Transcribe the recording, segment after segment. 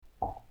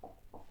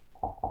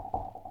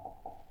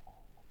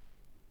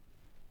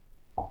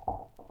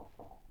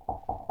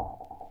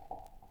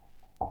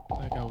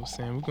was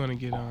saying we're gonna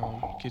get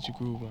your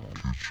groove on.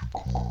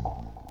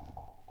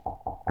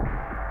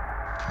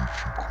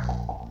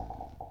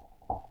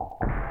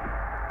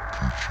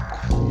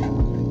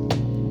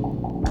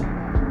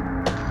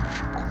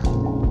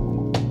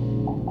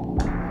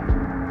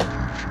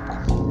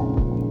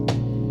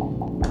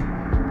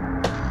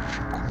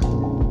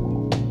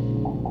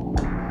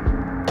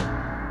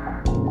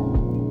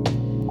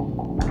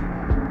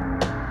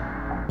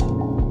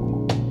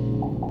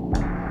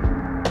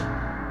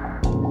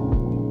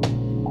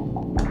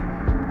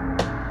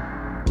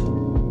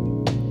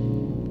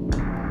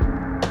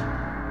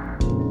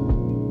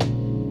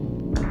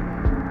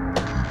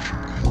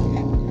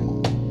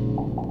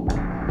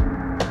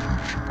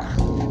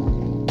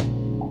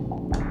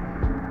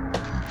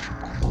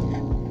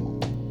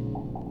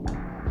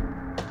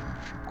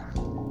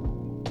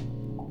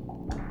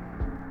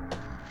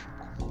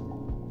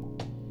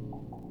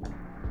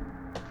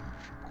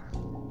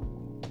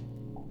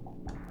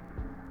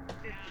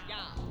 This for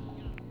y'all.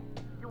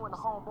 You and the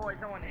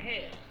homeboys on the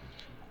head.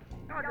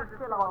 Y'all just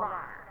chill online.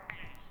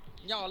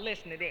 Y'all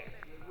listen to this.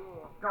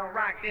 Gonna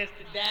rock this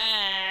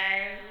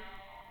today.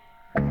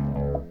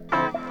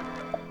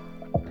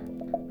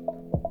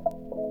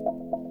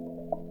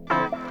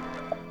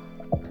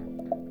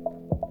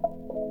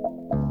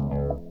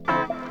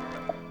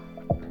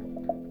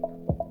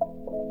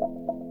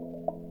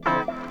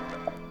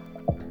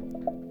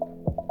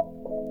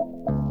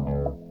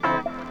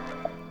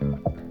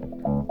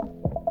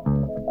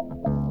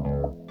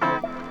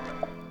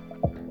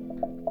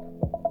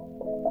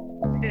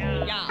 This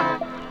for y'all.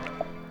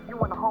 You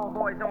and the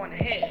homeboys on the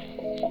head.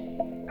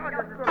 Y'all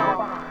just chill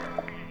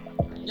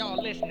online.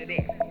 Y'all listen to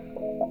this.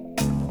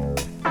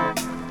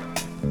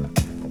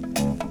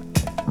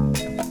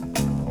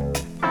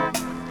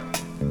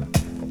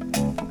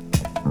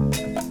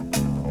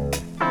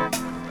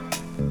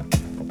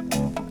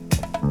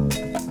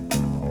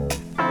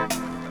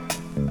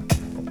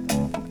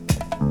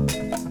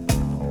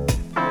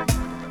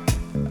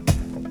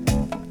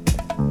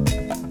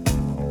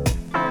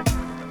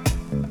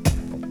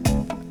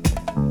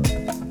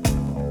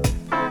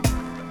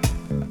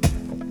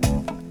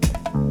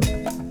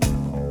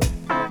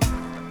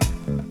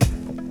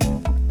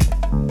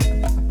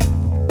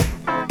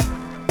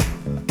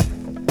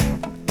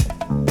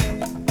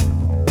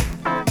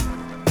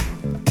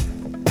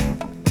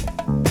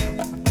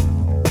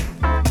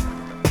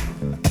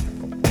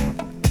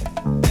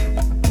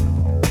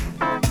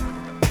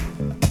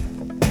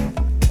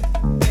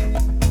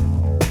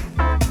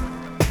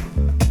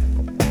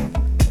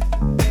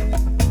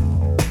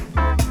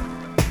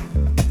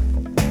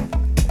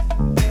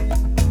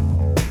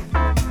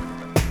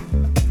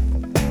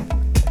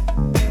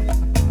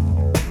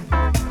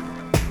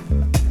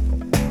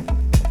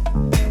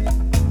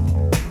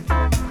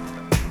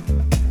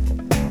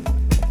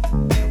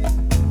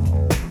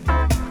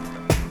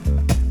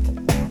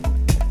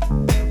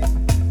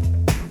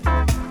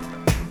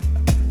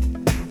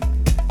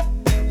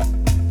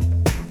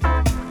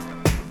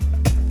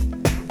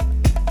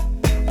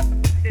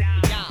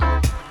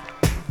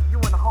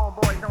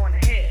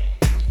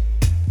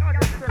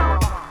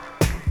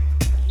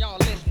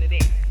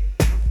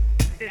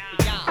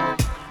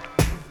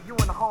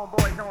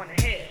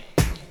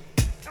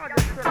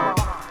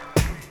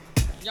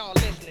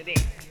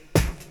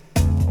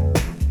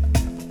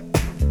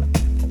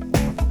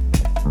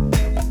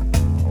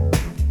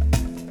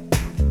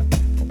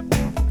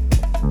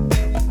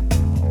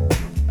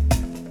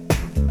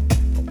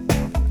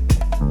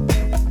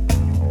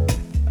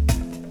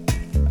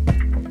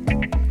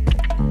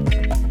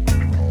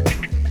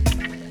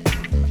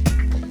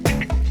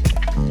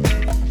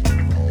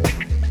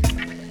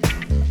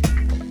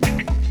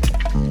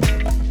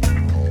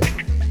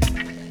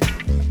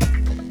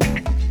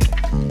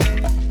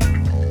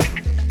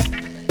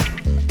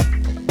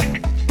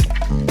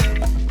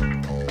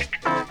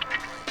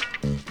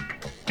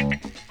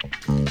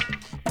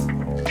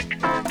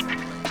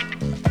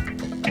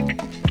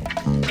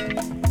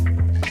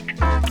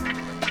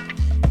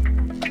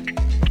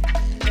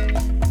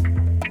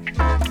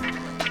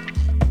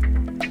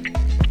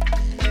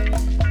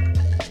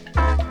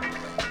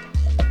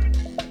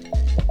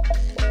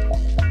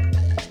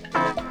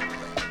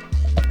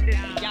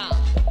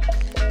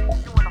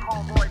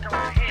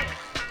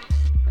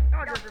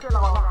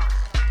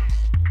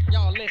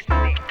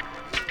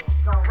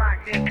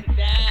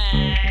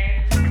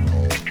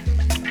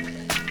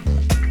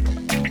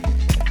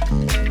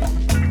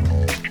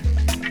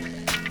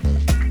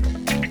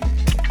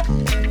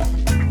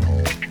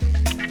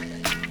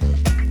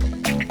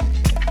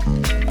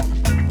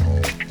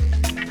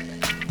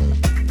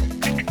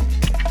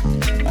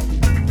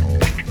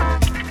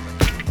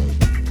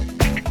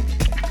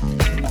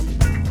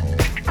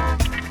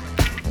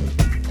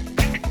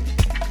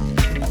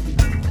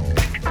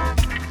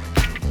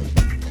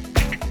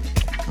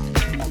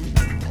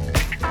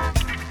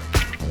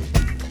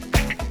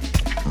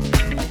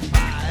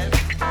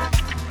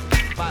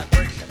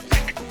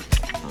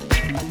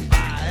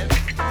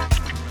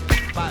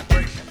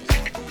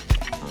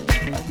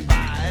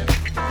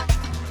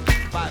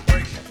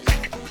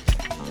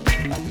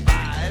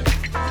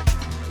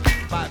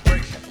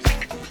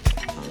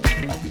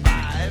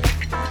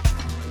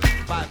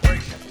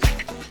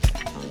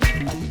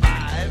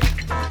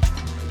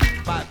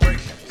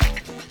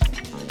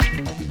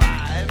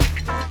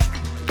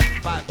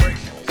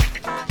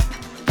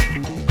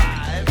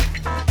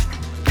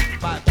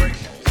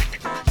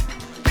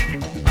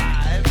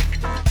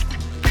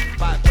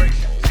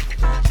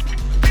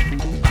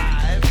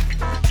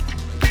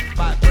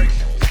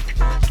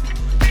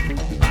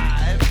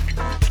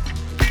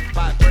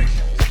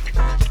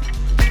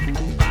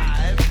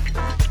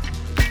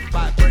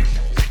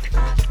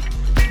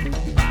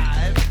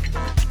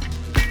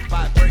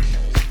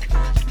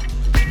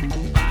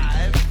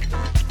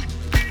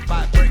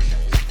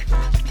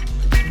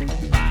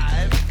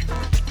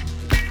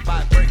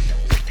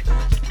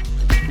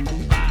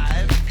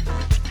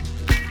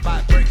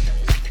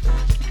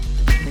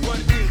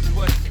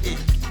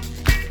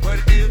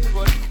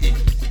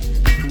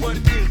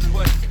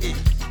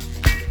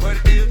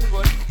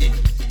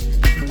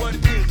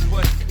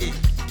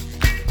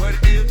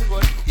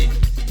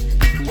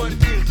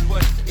 is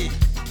what is.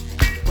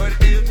 What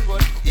is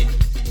what is.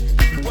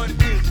 What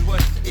is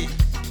what is.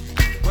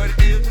 What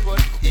is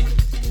what is.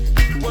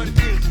 What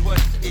is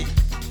what is.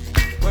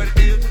 What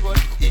is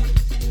what is.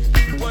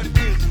 What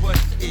is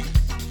what is.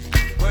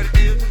 What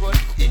is what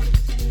is.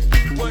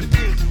 What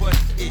is what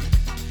is.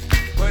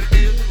 What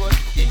is what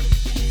is.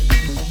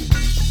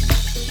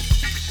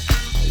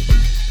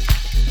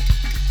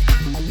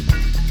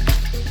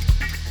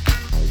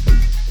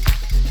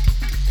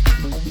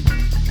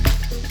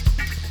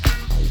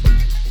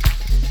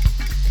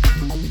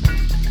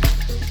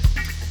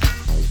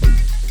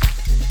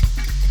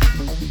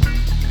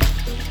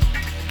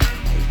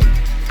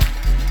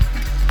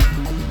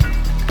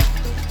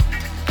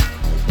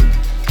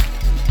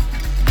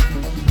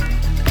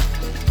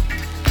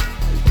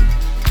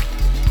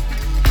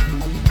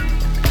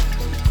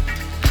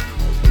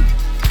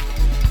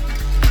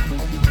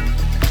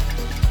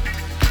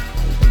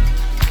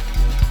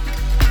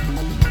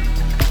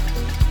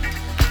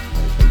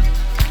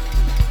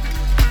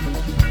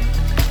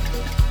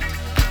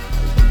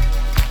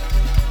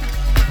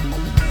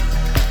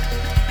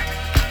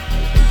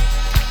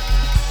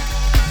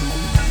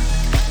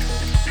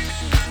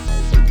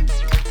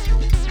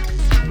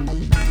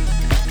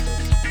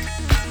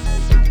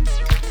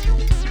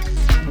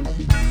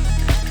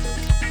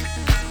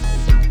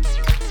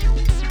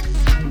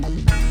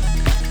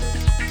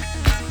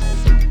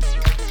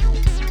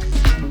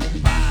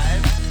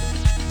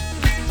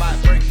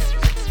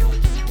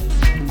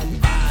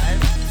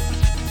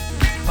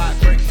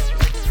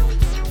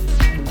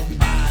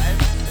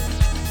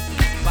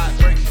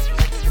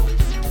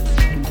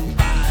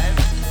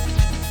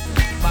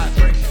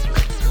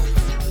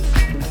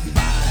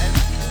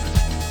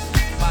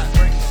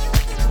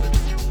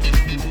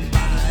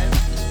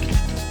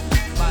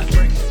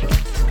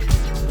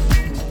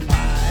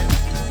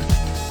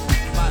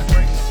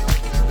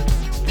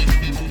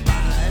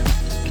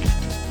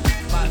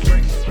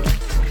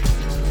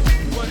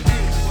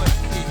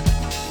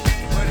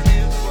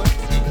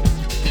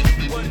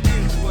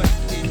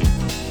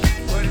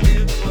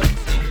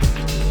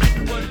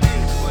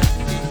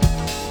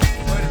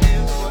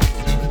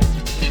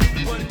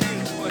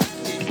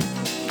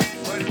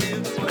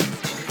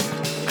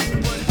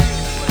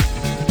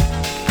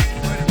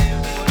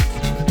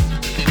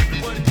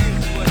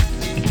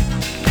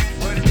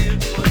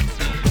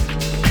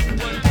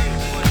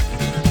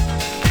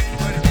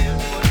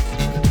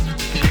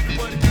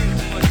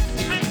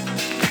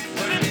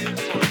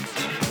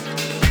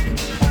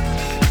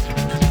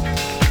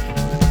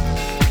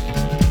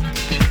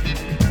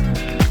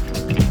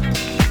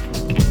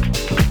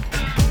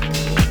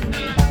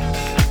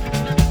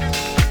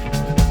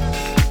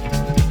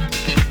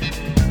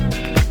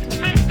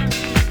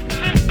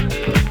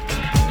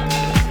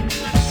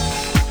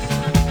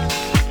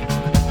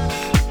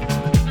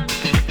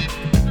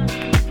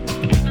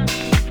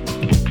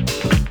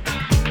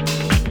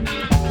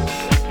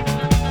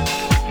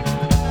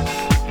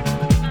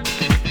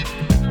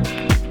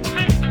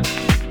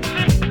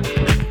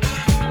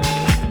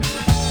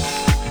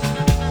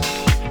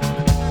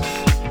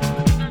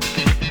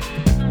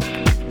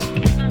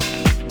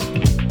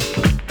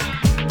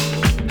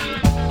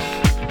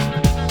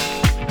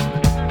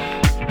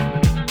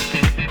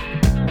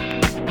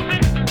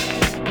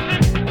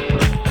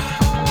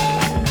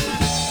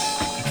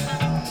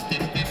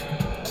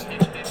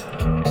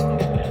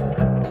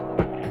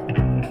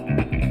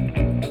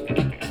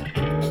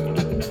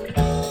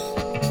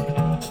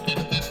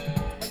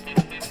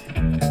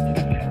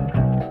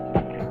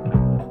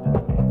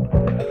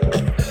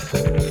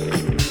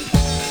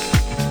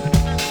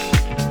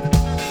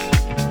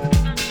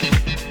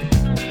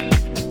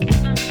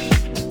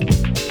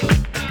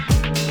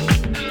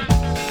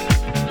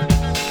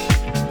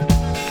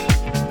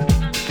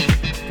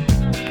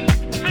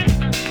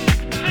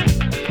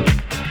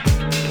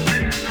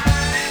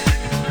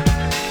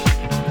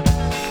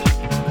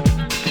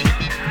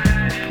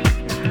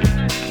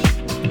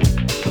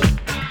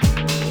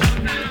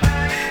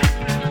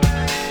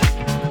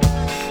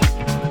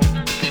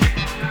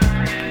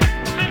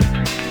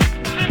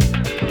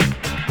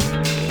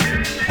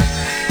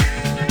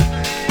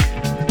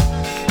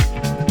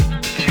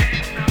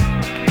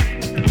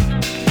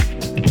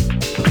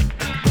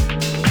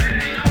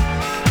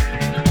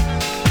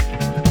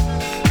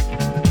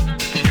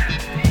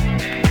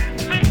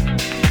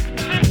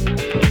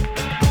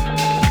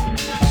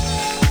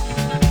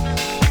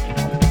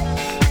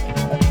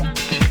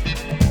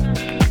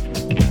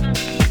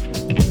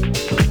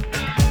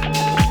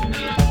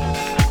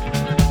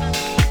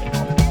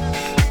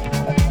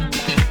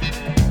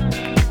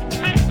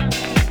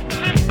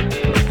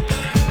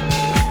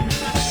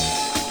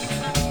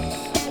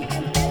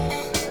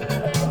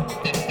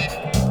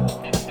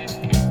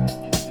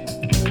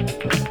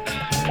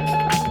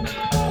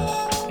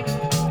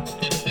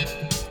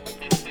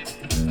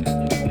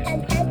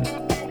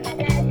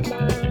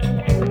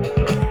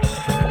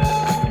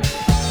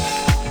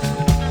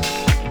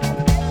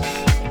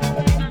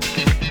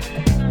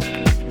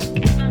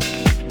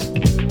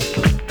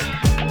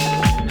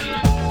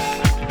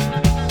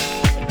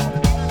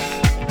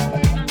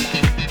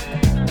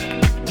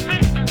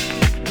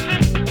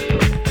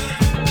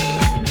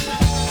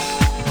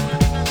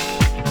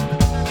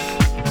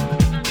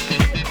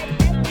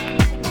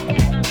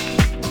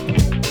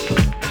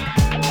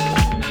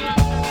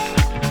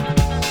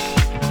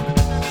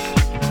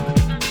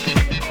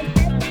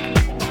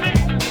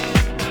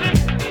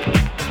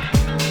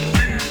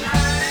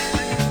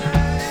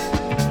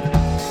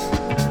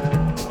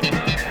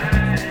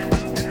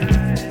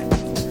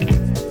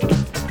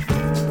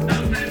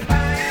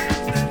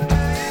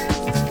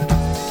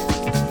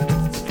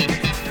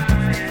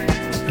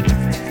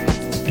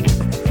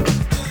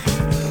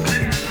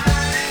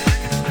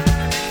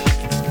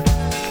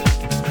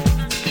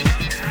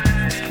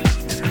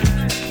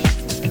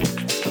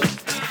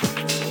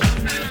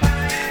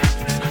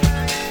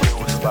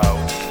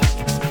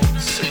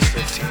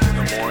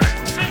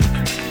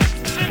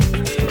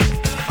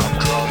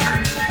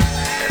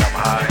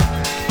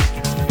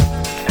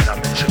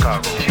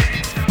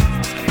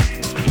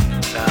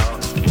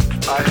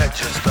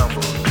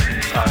 stumbled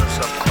out of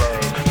some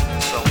club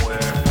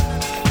somewhere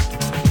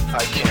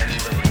I can't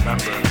even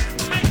remember.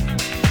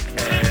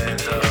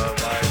 And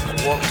I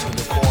walked to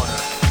the corner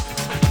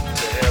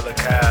to hail a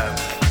cab.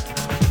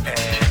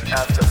 And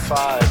after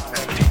 5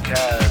 empty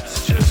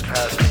cabs just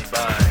passed me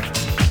by,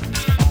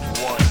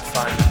 one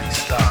finally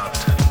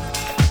stopped.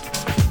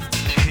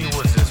 He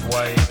was this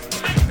white,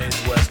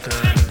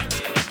 Midwestern,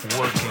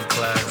 working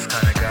class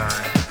kind of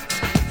guy.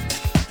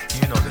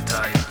 You know the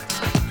type.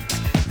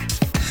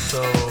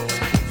 So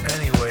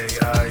anyway,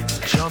 I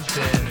jumped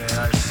in and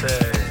I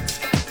said,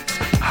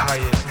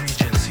 Hyatt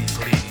Regency,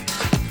 please.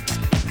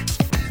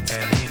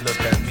 And he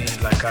looked at me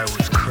like I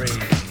was crazy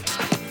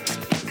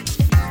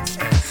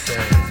and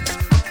said,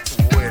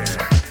 where?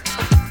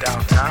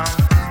 Downtown?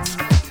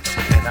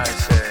 And I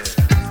said,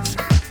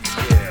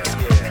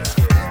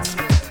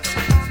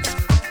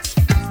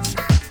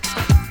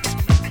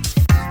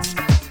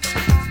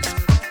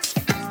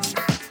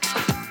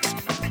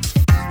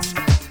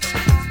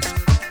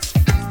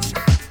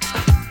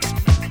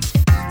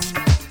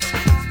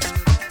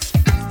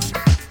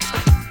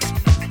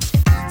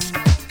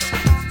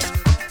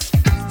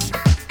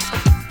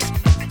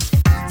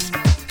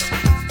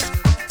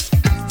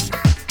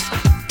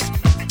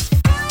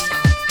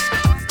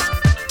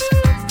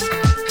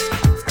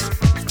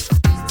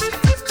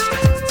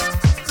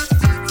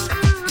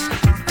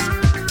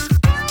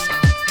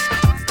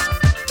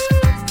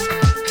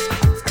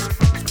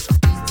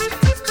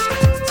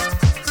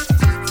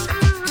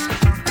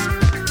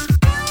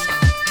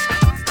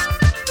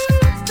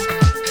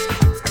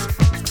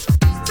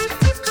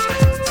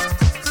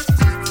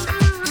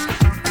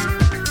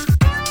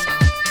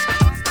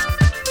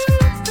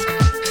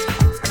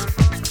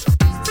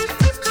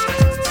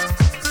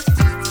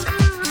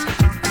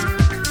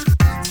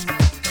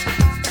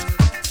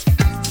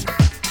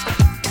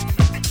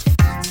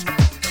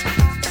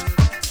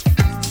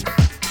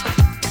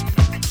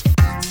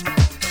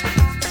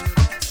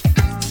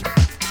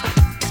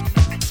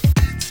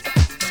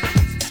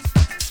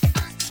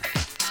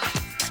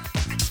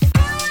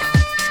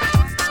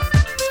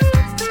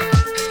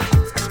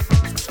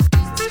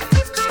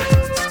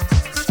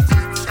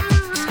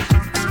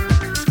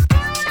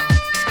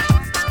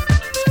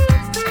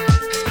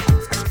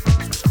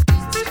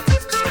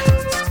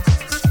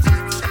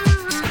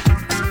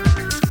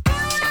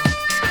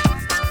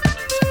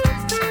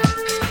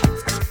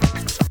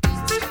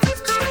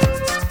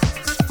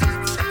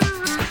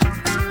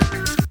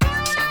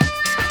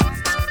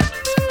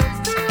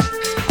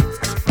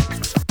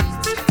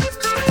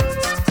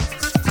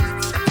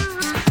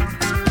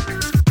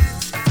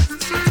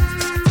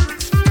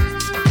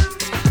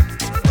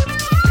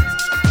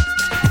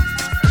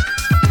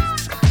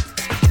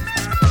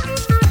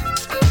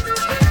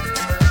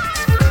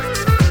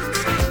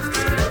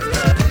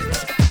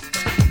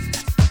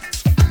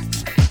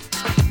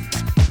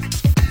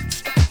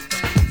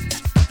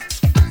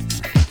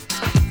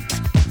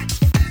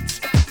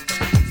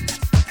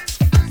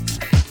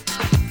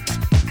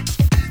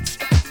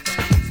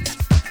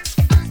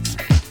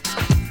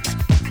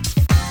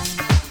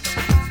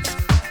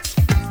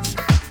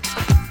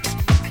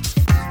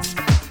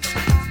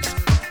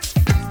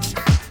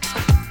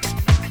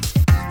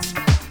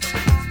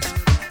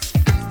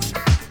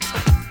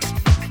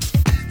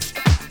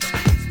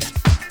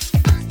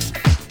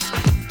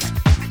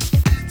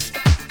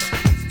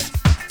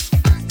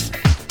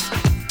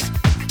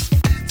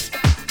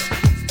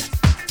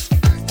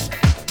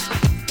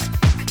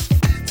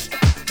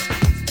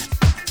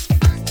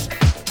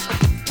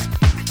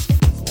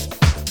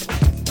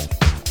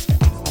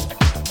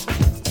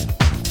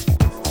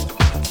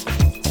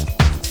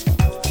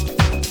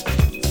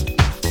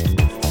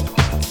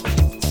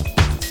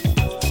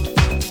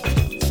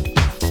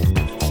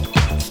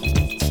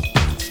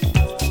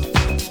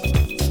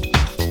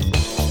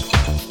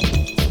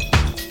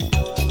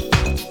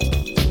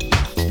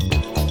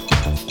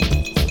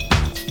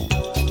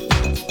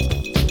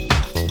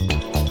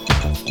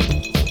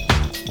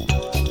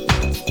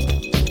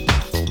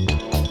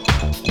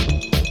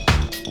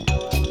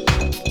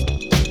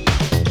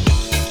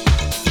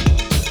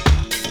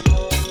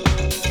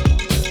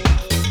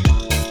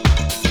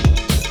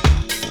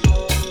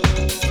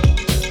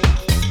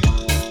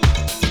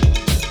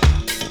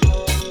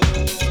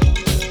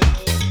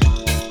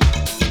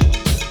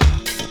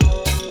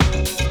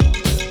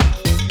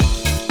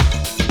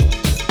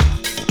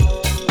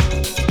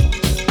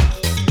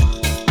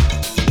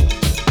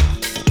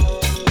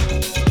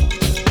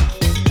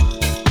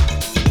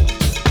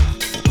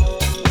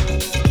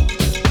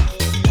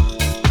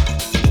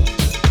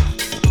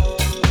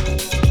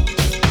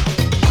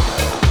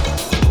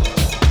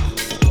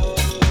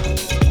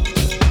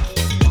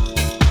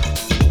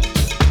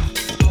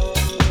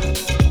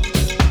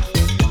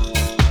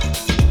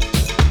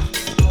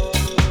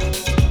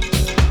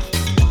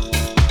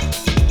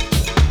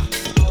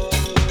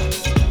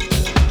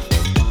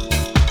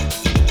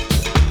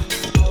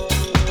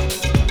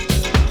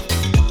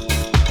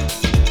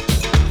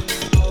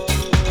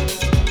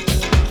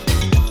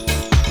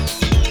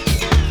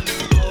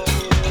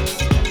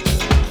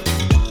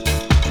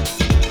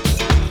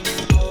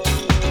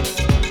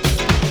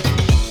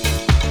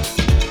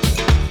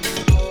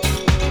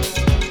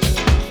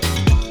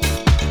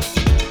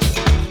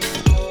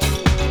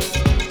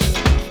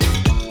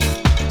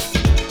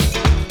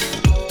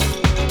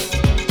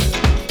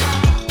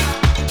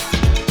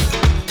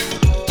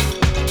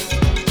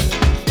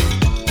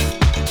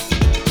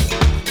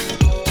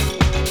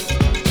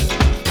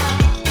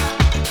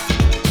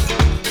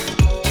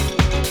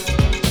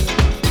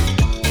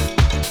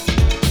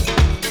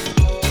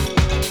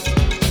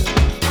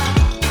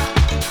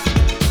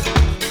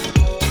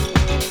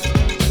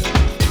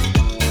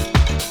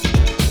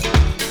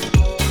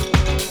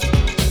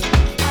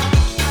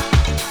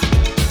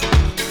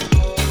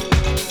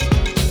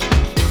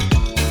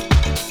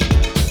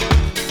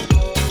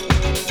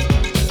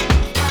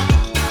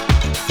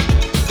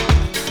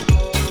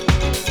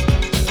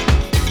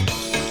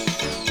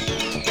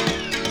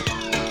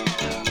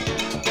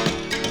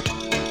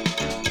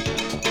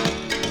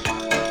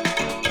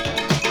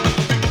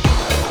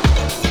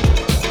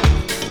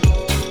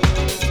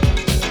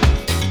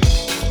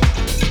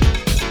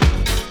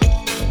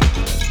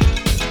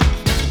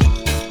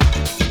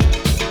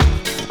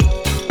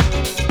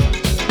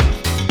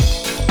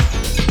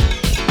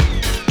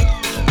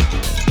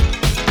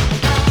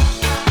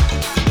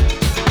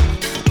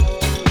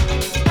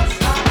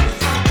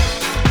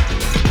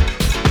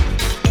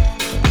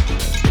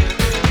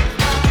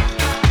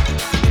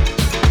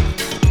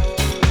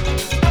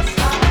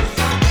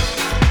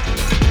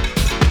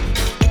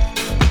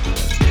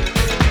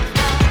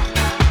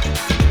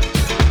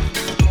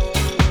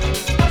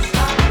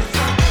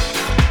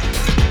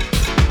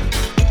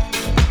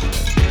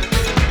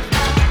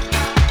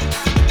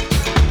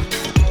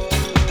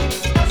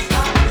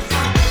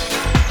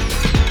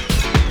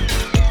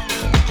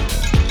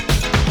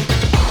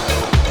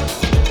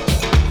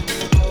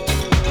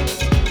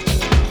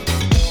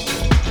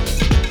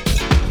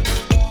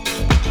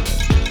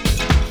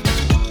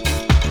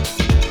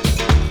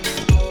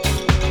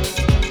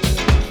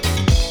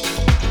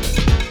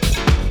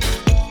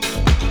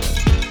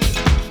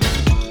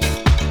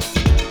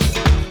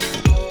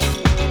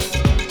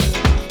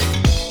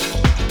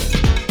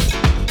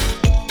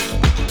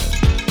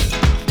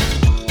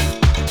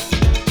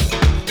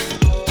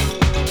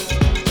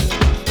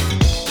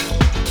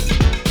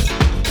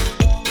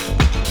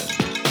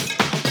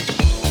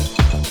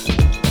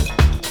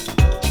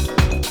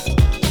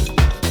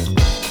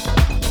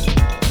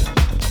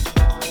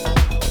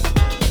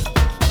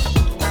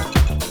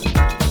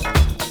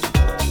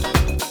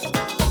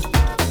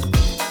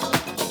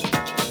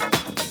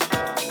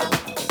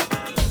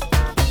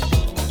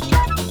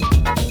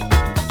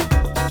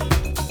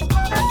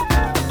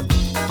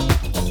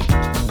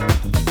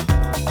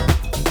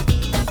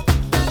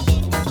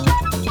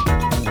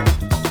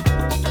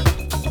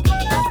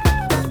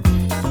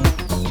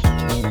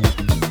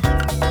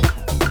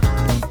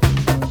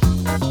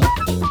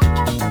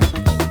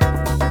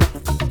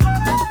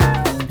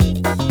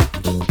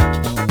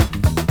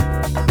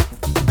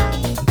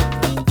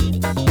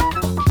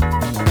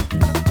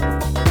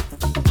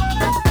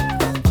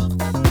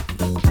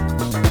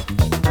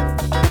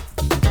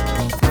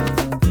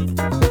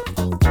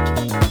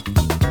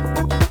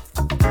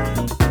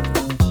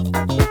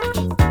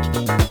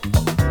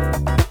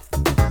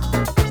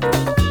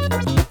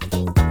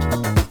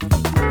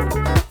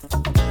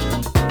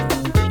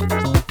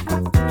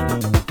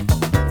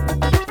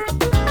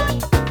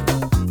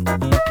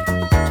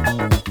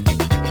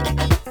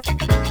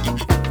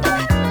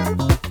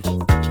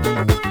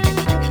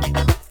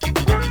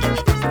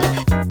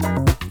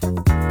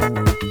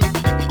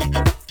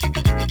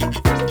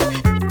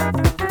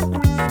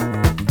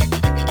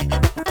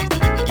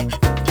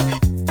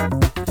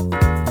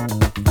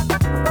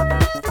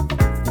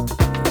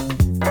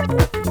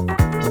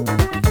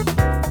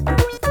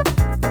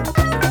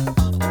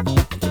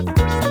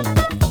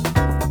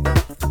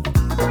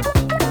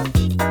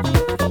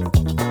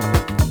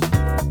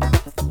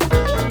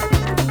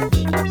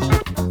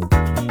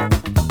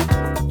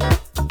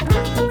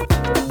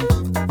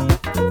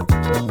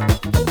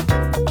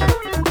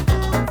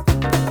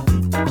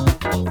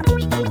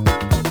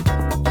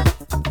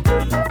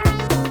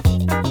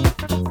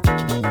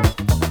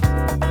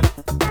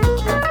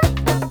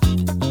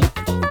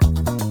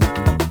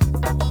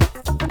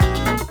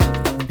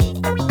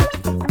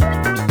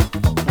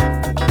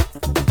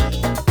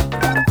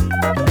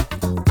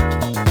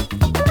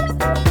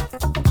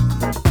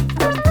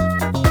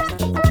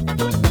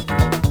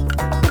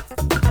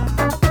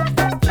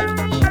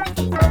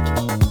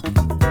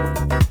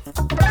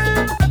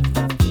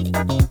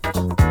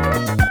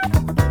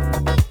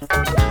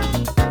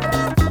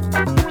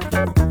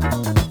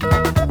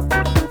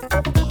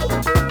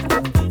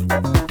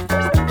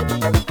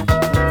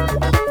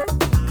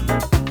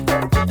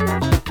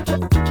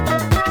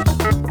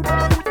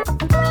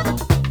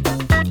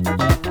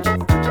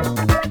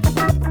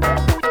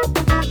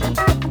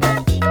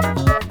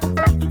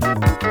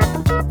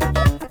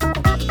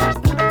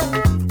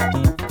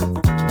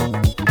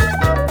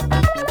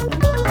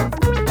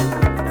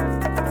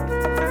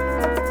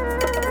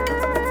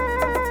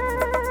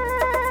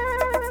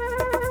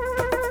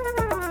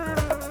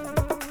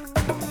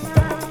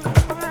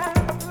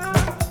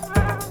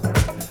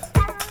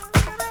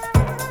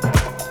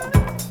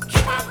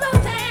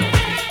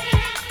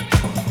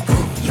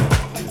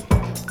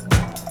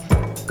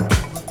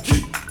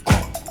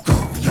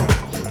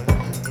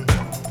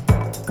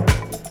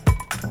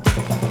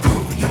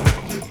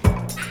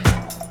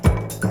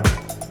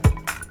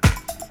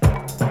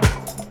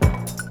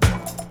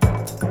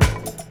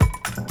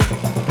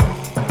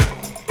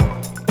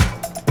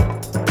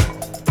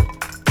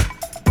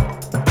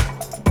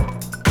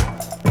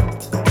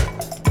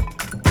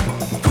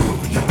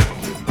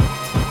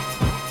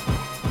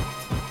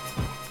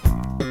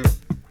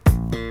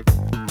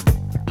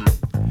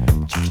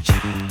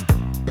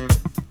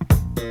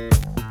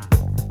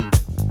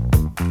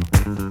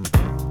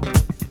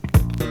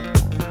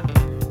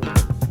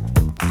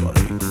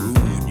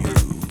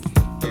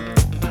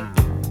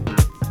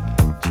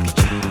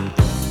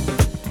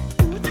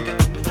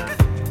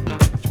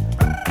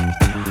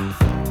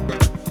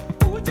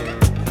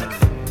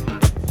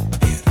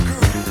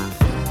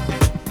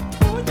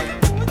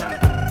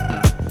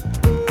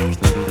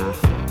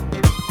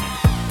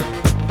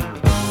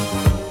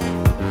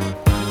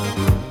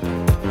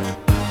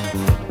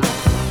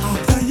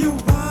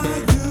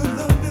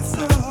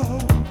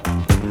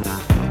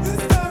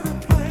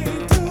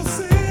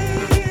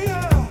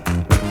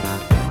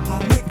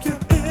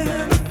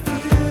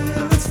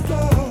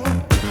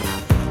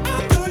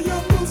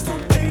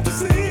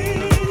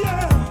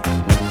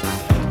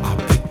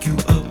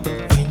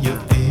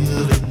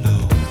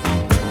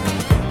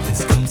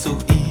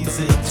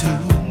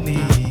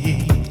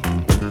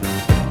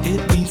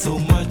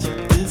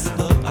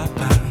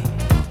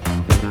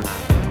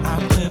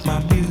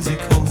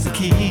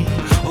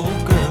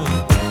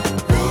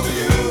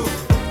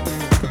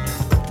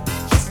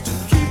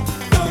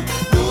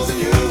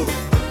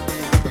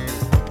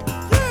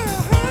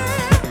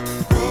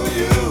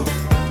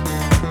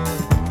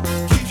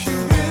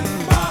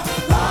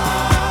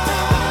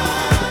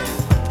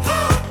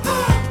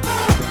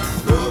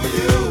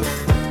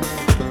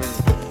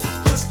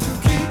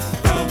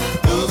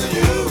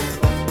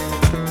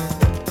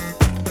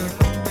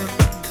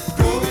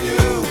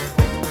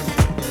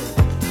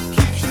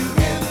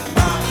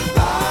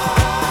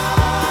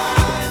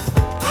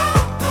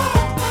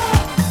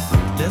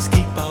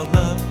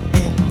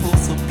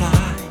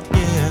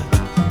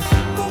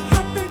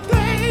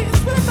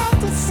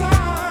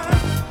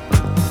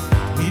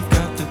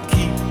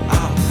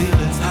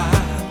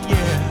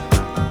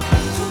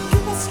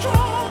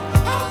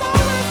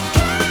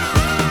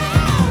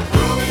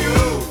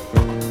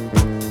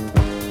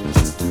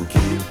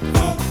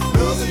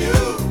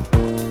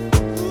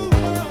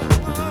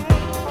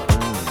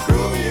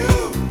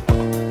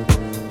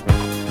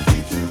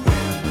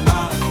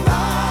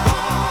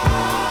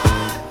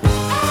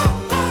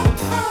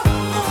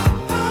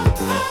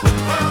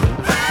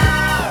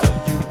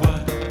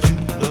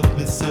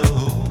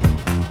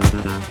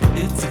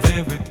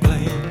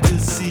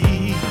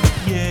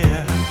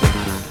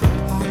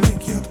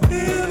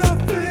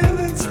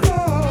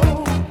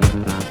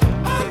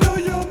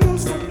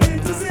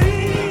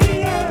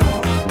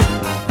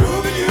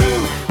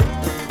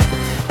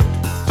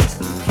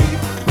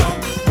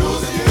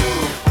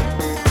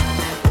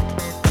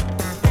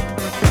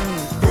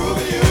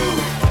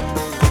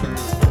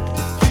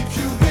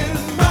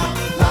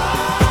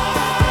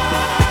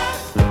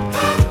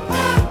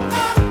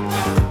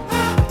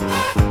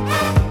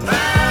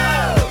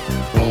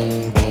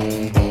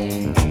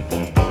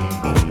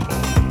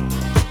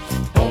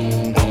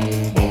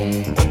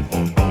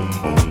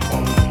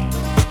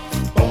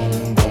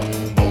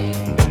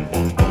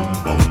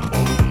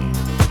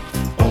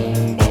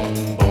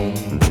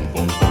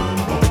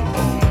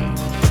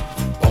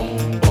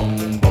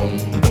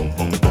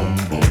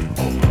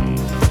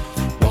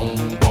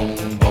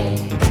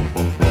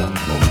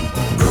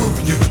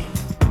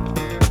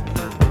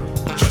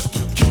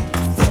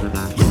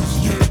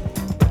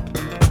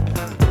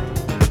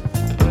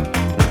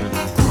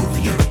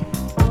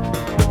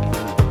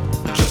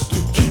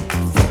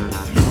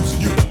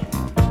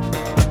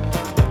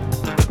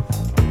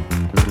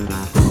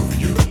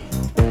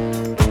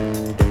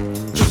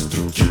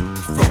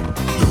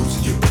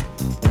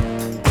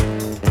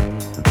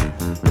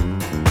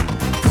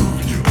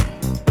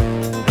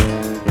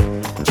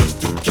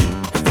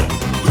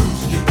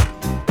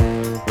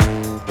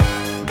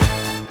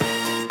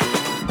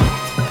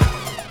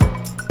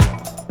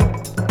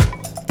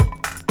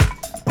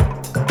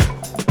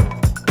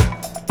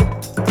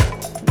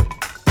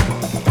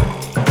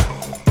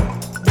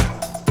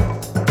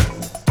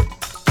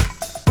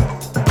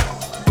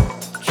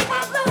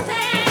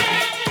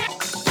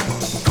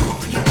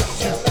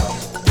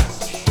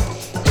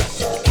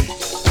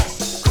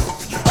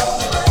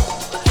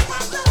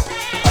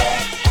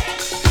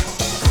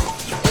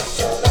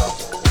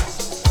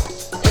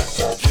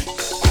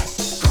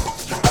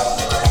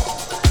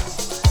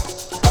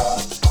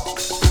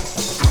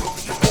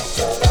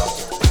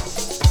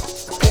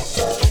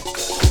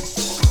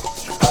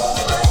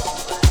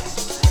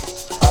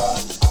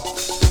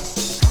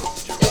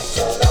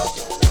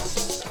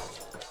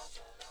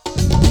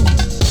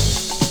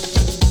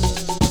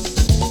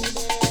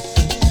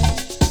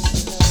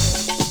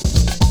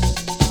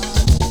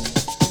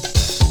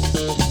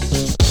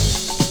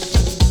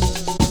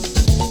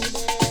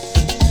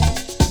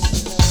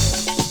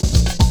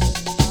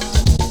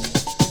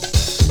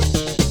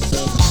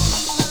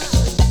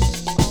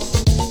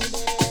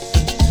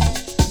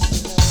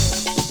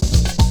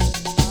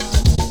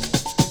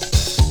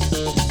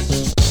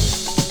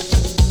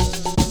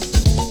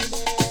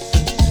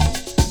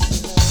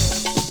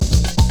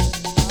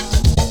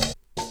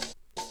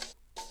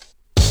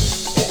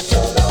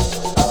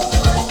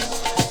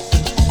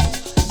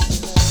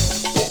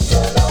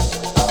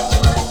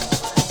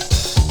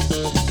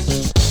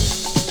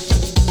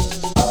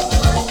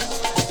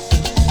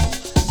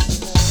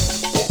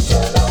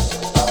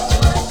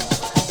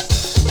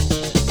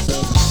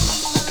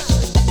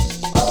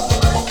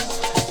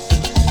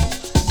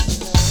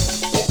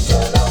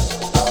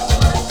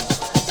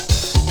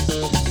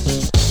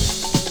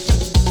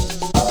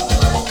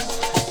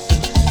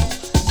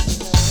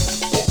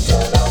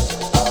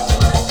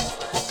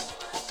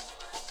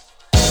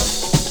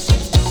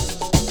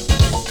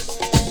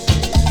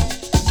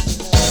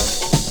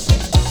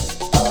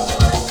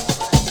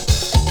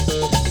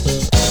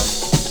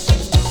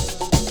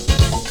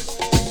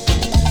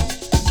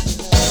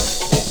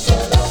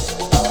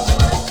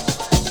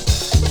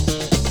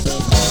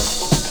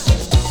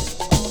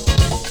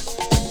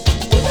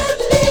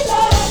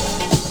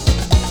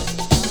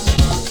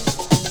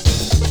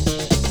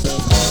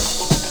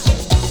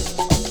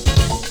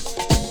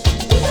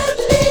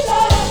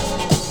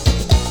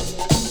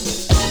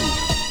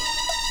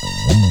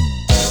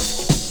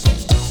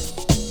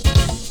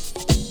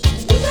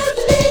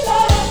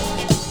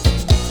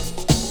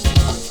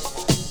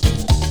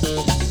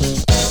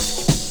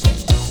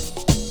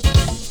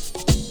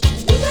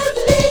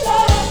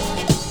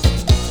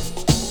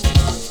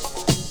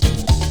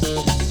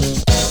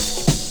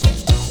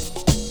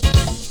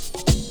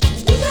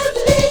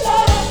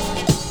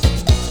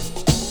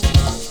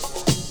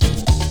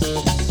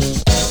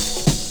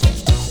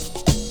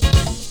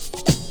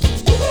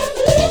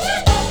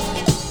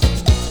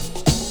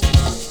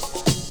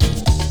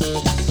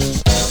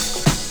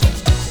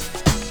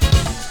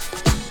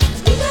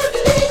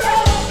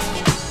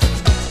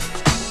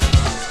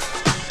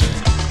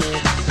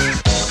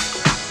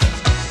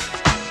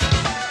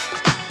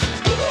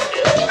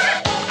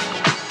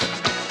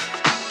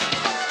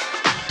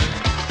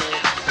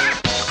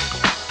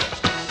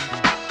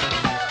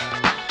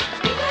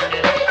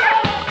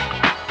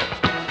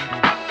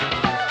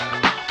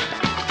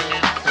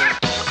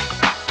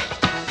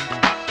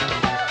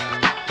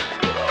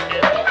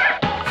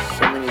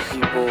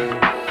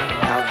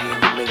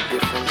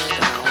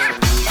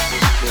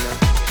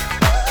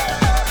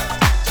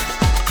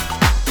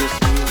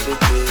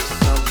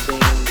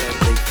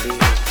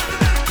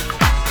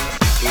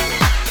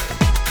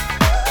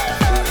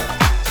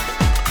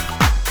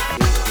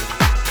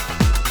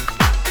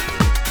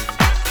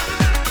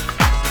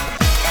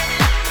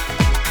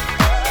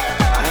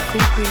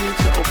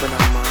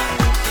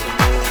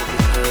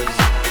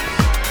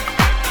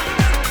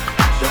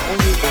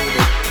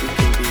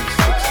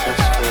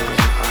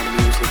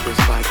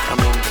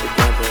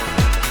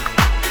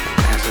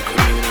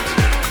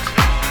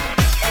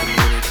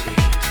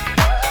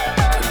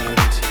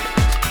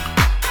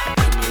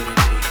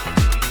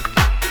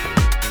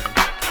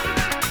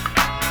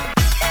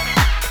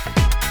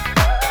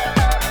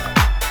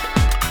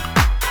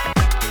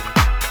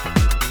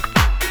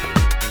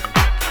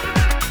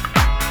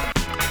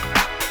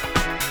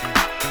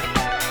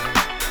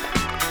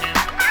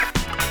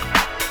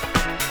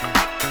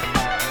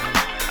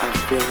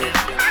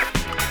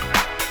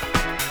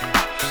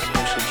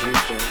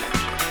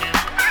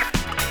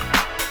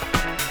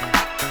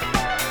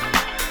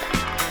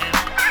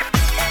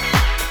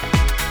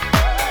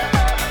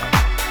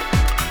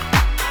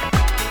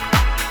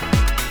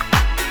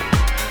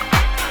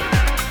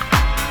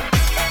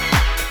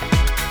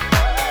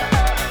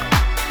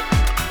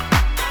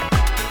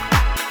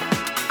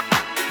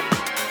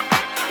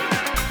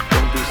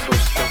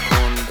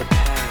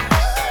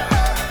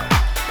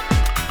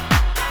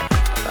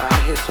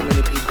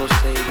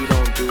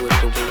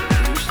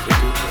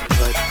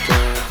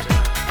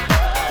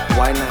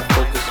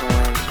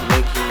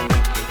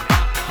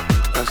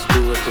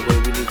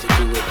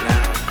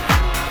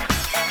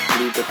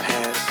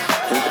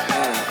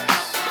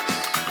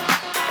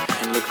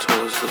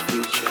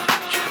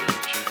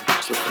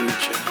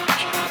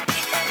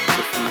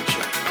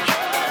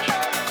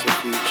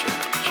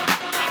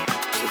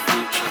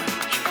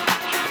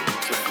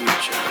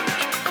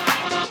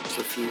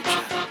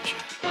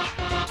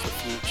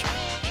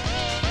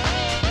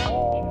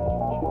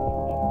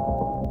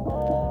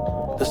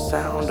 The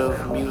sound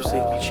of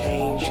music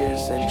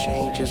changes and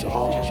changes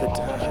all the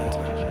time.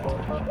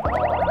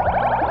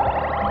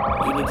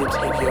 You need to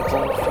take your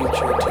own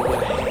future into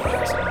your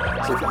hands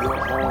with your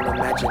own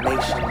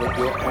imagination, with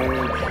your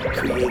own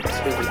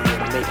creativity,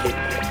 and make it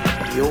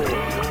your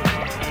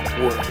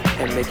work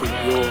and make it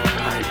your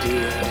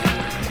idea.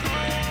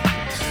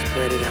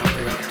 Spread it out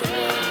throughout the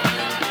world.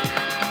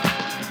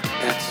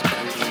 That's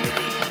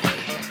community.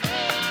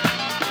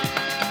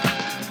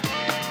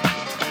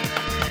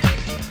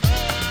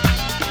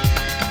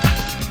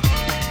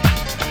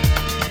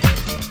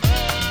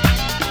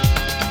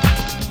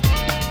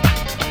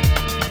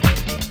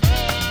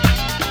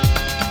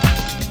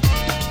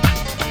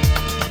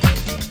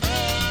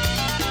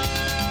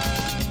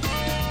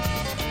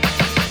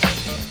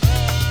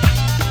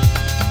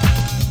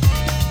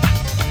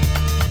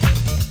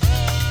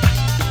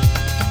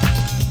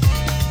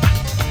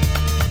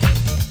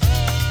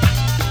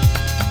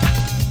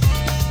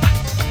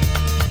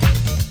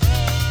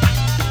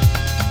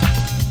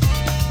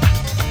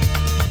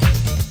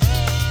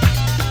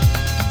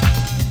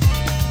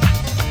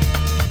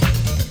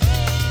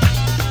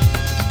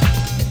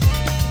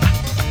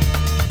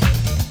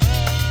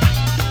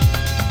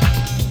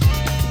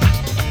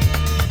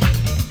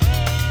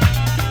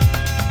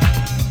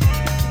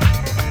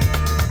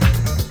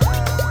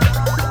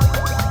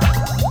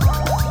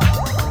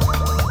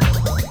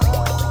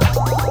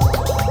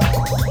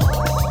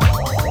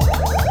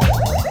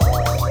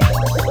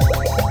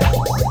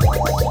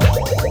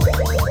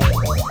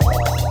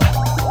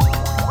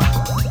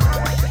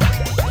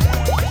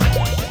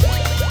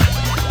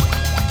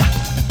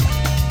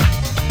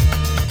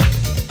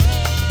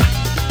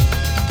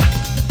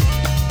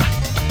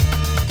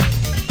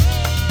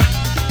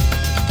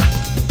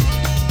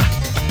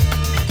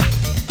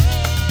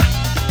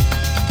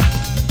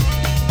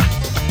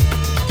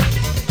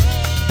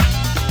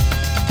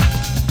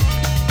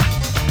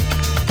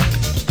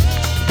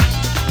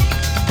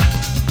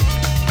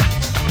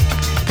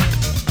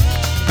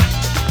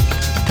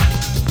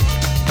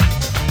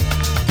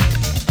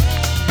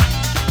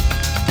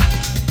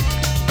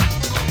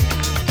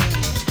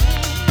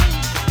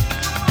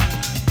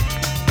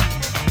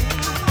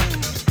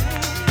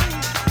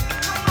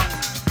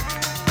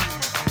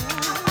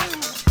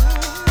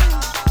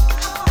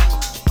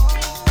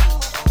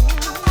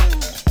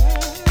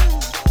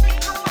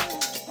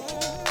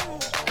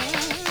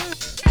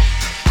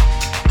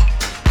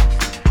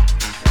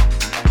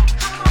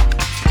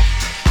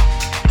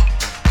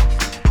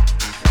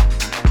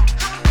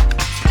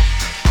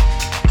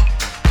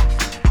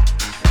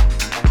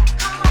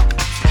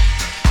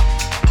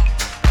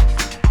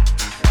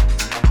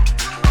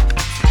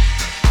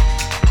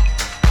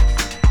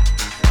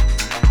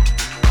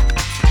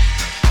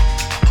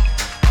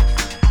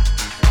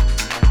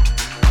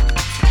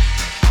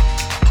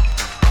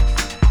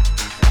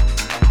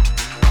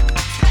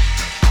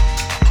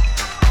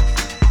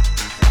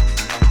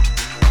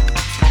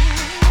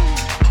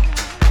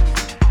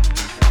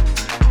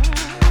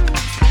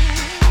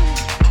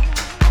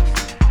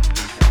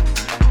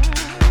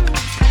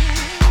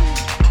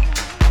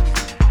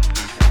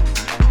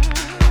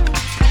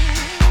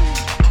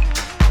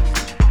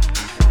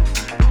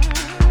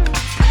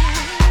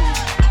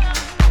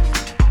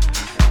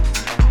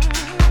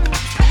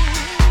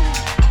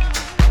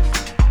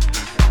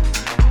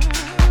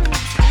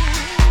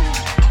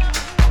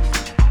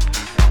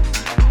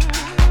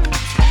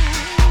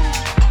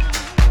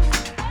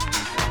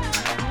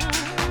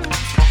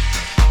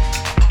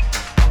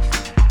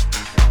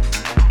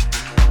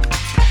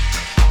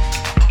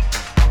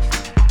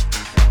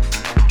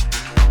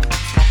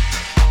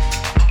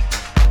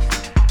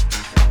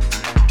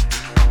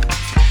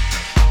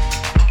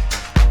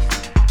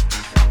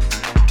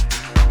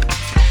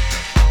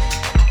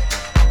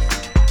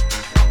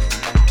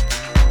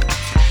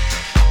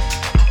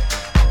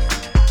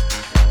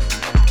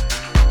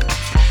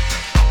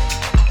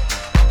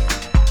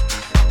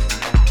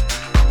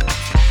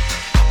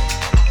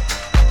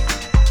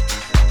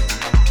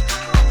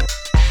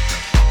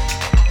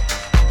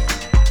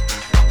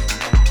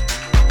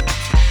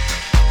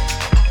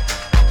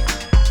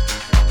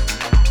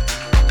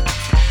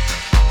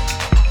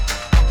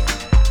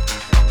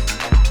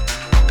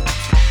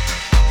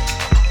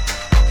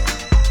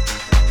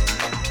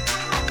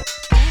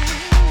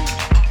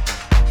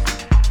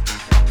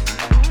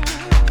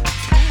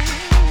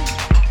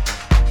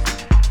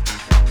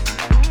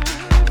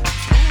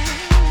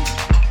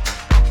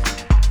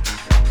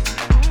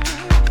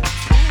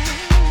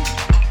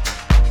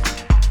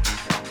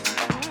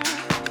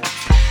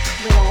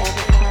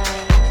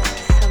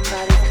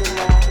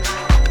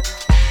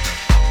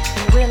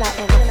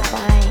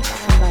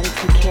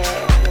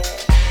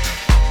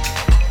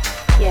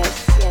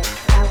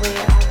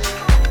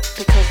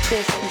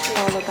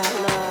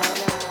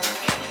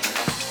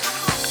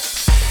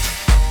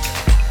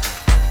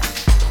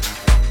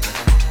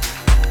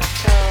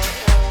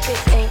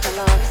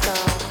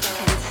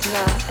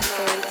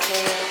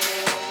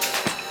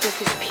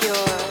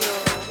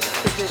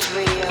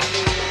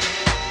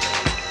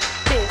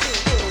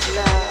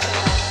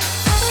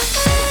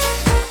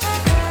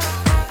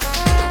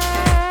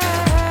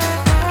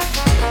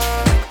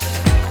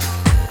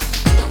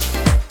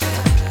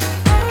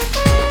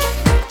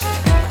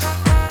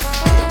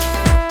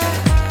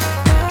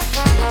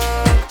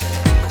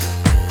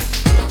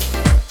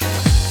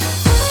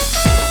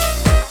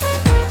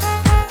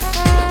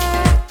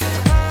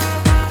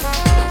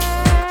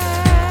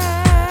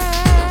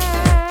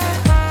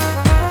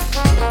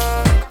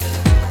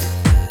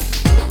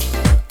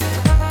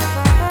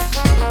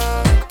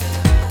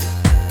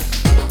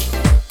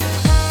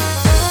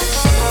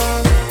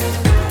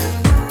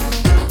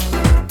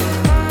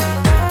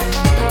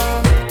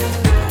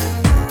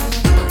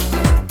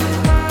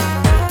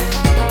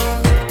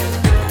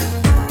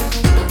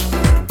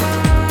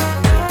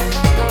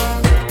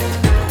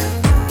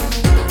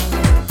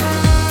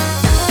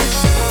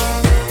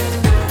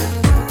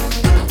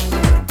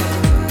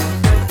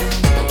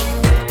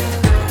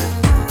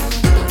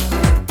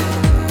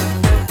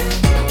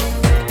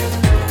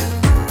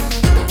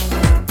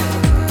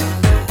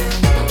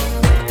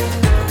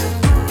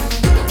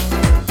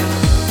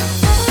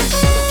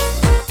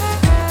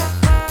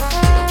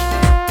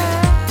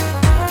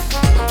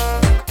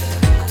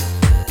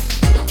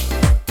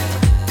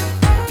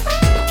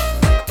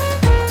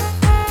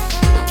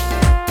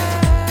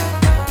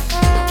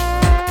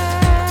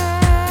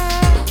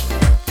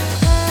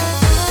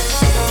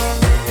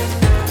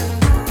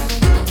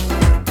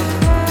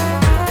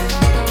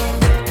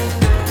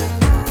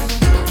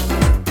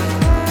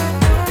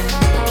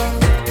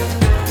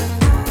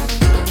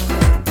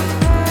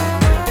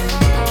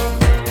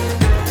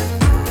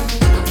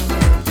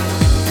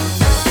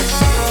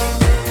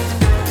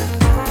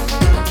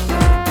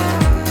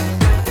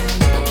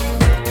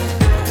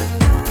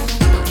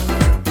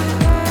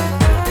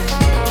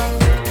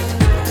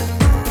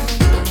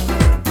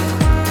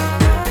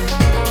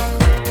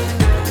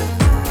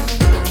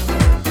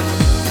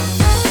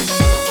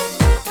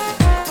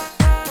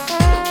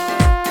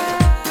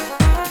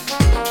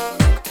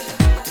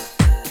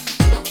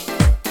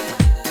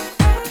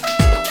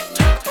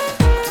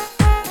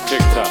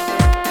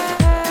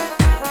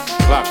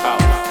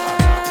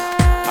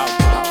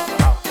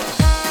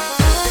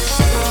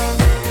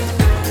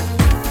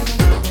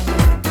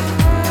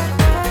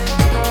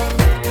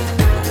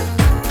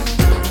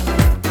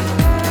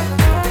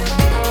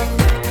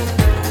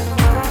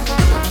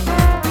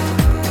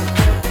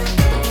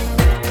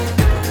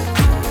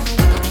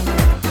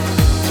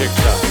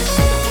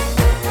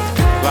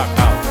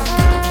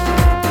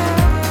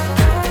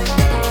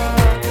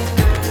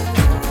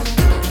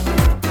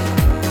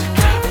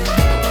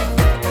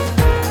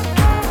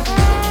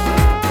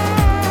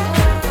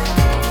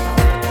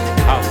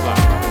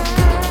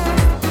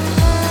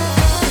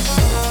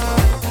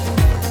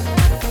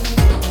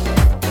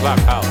 Black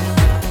House.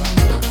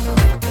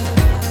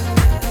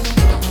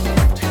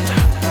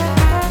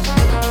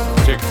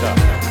 TikTok.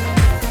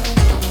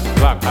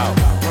 Black House.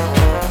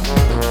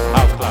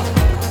 House Clock.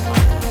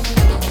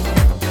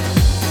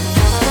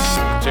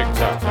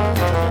 TikTok.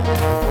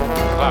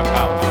 Black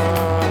House.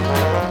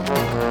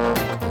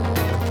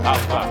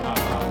 House Clock.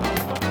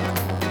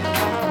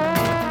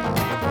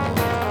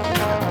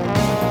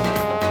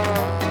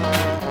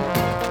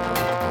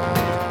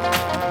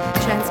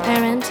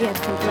 Transparent yet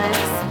complex,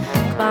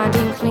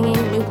 bonding,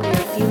 clinging, nuclear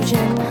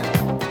fusion.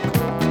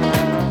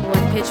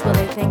 What pitch will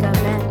they think of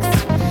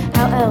next?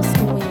 How else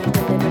can we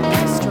deliberately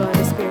destroy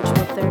the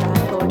spiritual third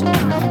eye portal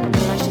and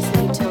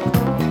maliciously told,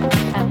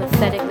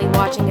 apathetically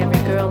watching every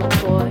girl and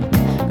boy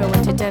grow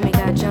into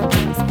demigod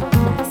junkies of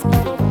mass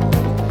media?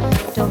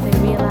 Don't they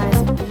realize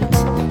elite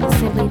is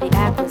simply the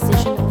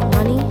acquisition of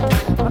money,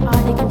 or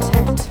are they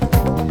content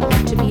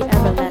to be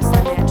ever less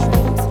than their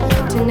dreams,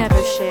 to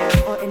never share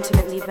or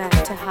intimately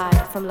vent, to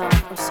hide from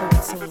love, or so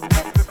it seems?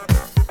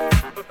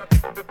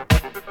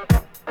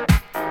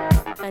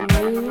 A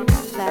new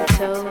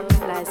plateau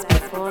lies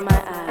before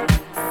my eyes,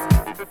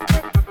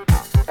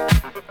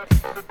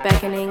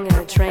 beckoning in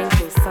a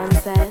tranquil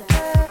sunset,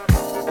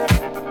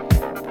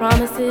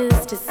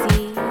 promises to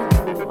see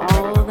through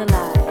all the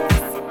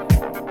lies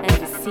and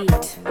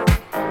deceit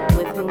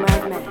with whom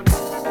I've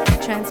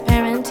met.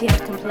 Transparent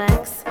yet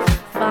complex,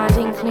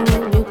 bonding,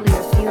 clinging,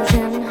 nuclear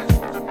fusion.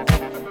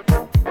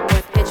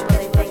 What pitch will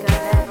they think of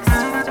next?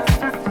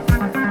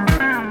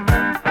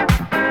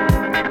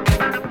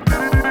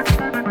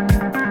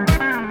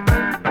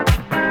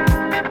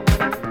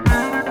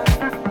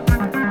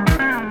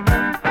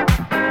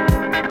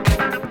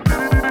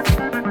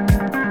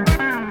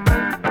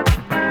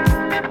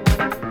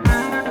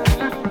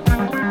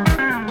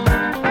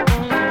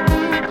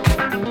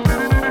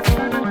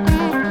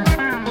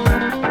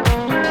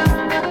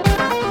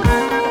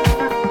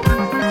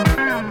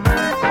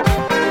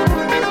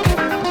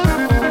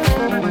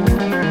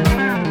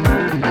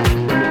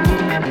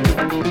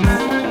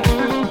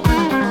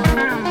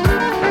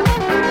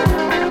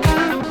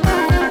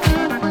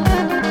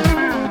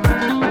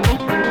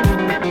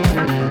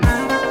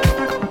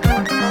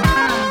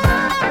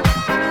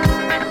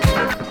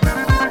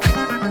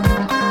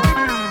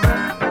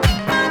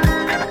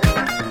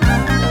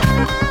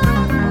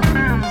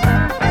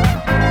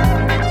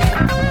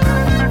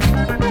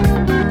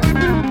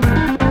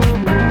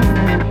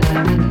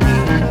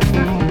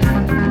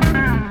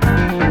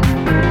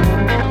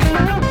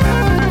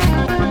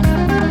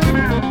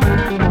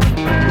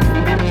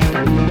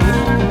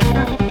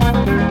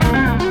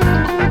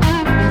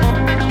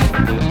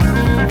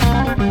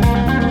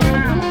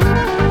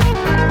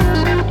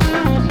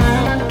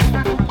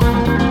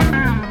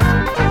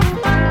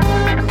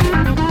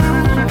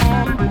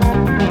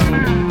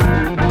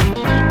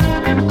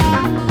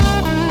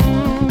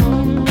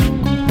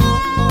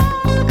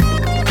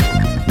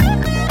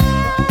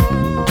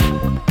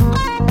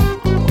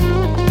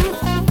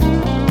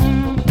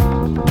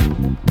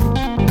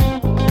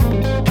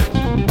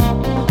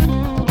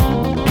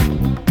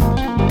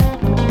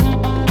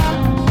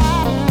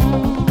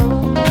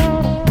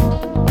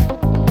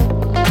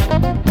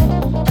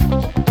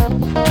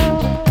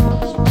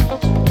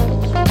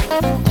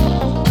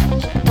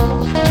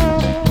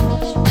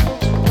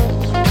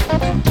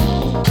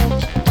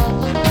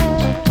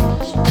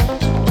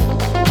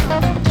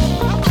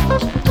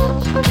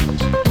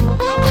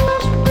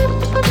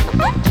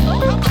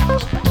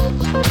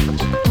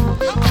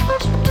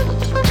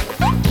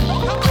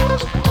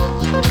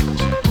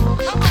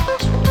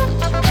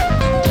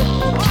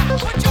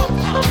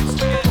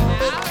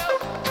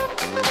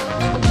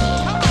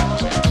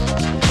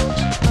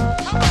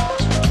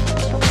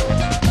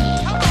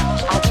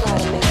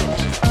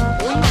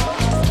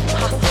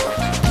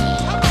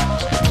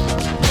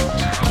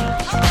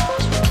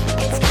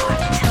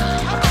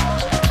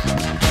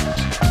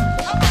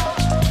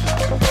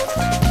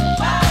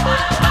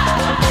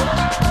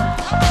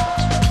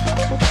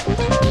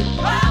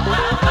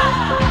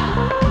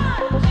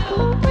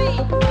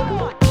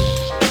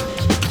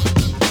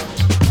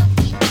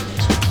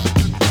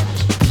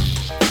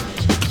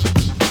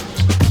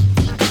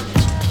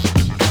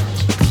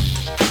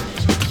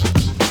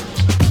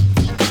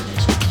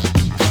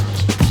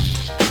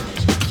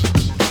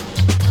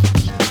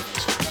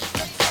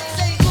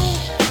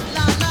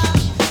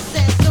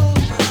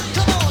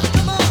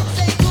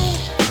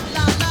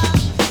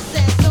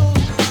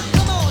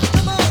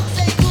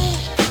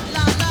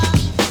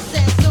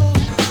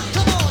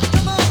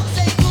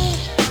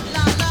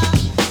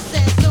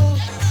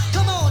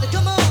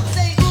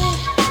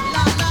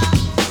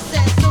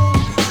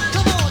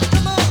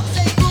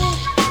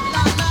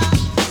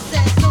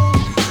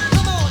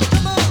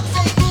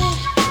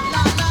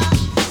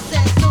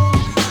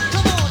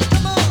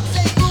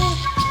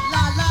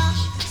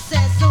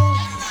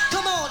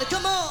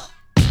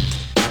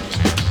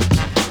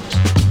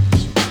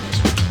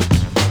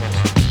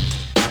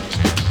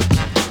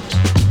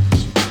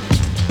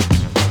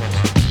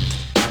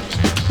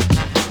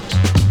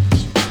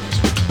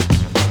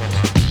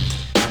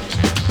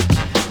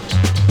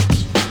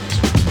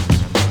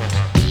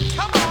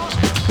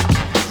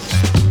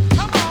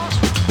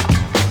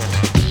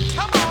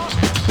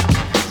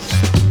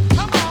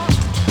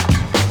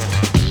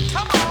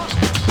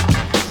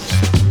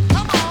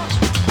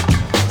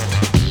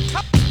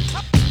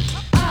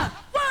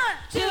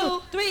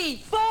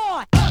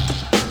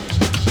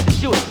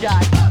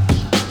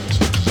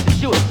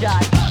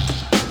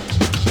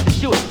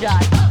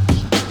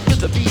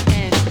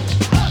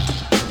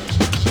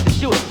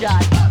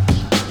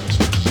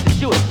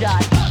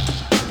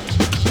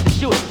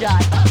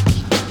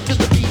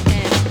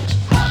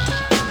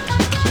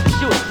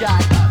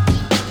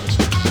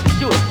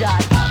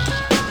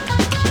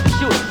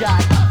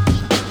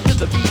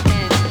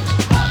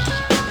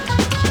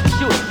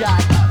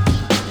 Suicide.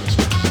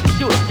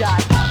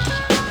 Suicide.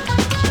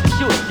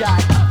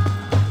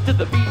 Suicide. To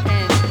the beat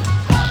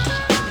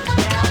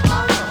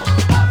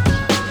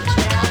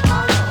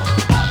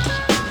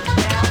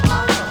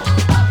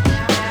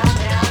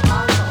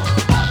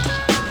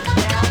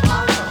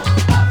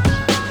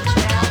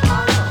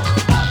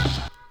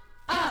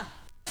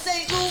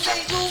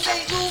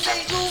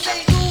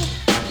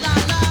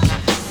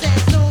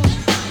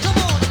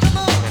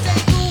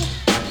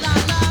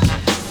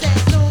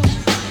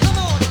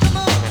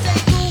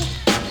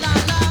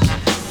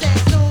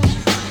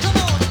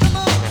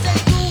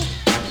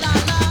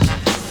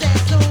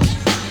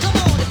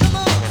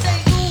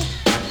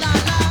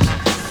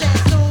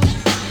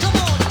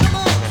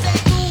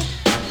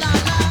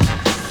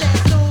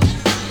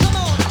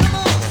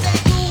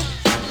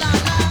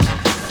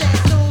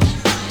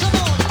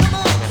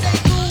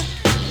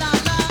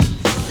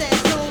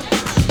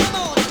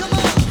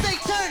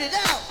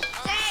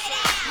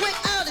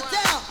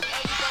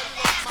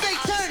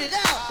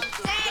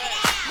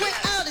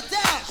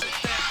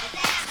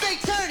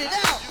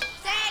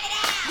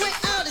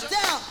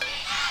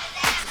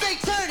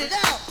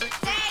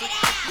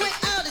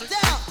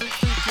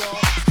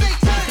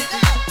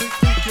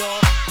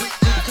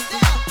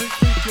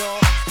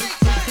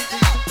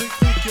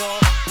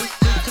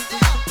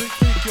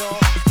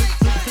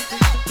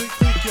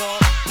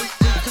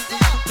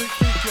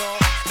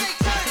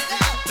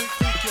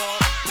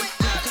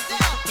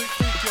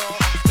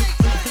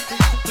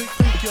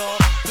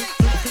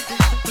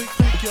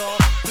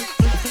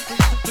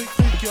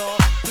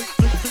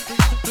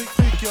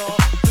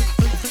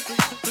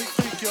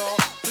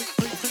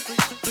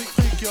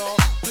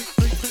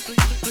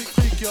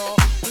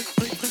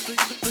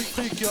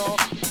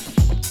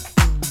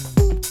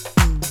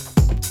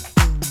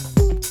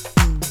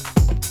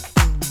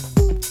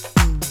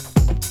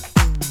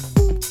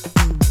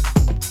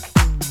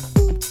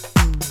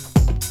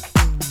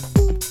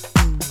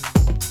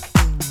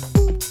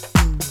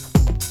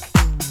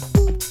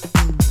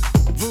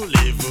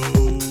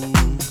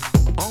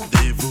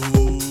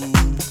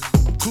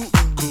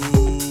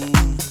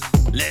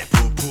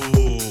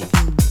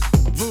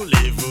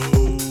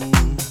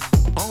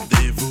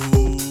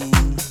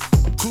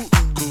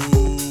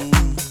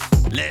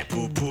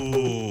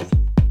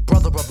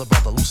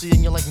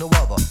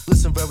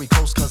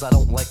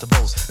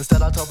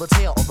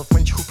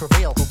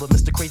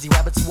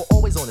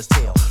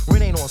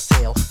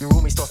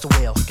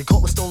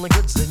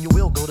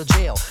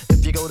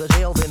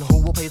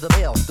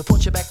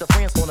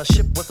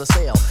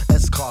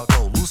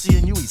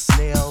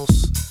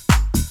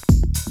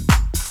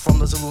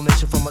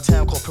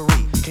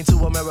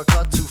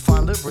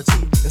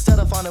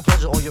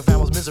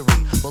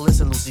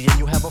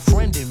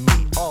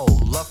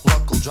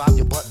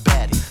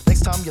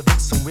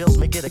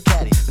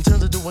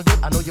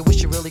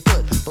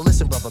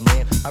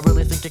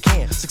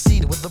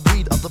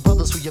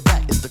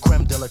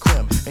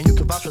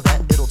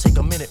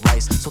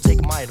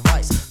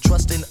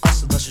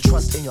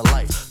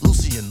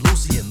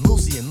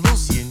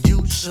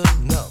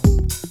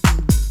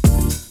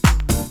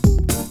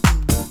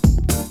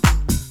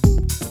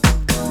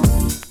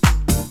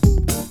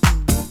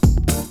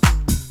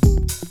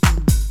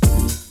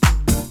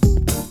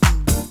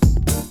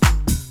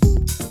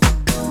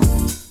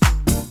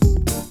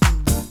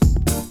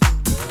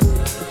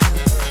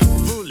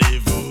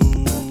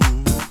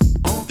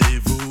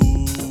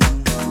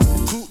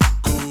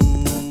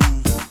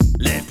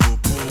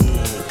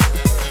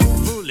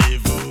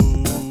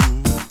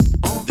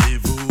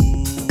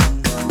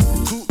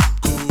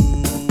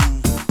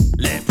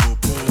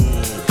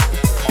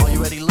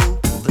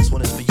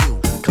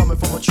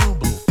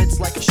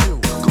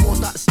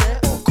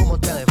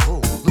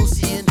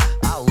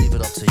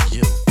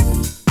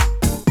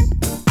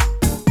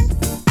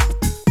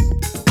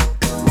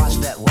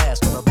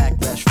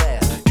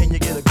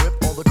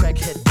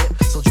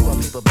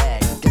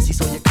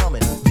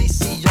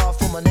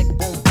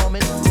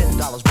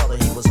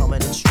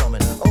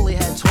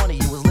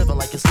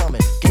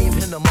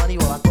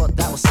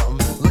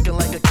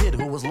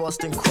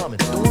and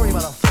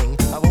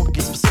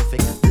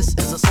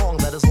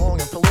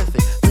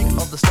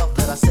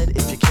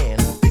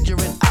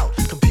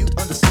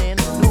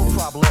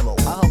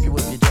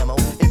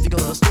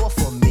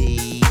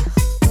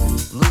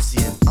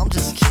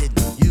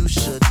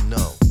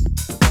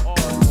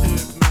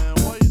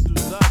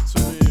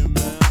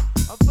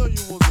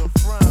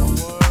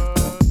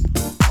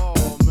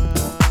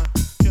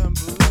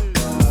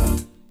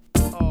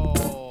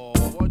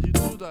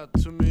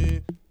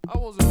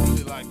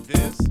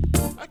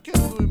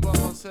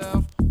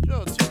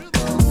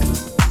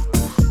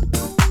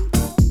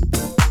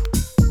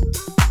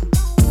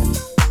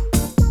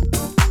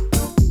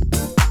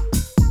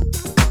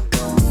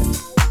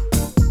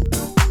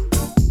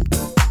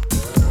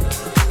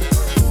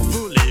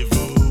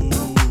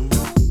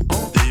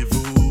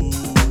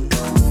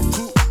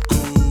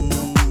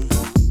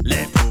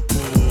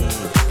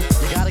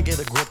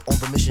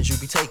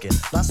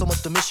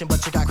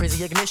But you got crazy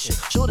the ignition.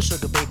 Sure, the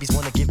sugar babies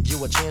wanna give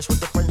you a chance with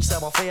the French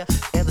savoir-faire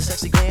and the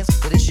sexy glance.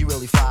 But is she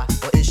really fly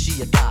or is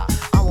she a guy?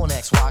 I won't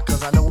ask why,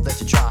 cause I know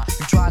that you try.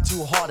 You try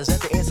too hard, is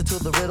that the answer to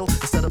the riddle?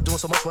 Instead of doing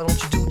so much, why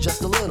don't you do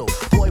just a little?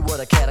 Boy, what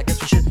a cat, I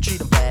guess we shouldn't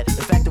treat him bad.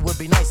 In fact, it would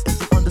be nice if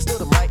we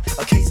understood him right.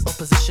 A case of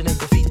position and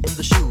defeat in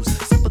the shoes.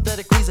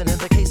 Sympathetic reason in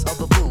the case of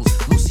the blues.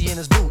 Lucien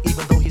is blue,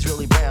 even though he's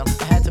really brown.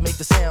 I had to make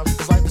the sound,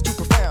 his life is too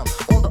profound.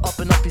 On the up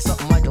and up, he's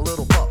something like a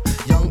little pup.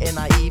 Young and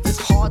naive, it's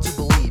hard to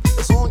believe.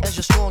 As long as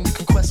you're strong, you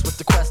can quest with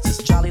the quest.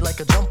 It's jolly like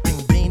a jumping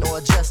bean or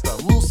a jester.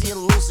 Lucien,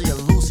 Lucien,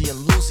 Lucien,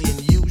 Lucien,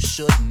 you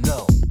should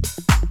know.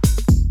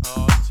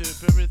 Oh, Tip,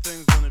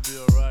 everything's gonna be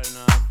alright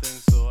now, I think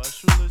so. I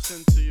should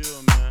listen to you,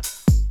 man.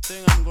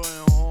 Think I'm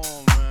going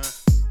home, man.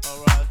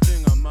 Alright, I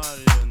think I'm out of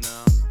here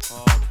now.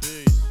 Oh,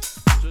 peace.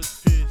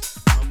 Just peace.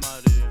 I'm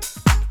out of here.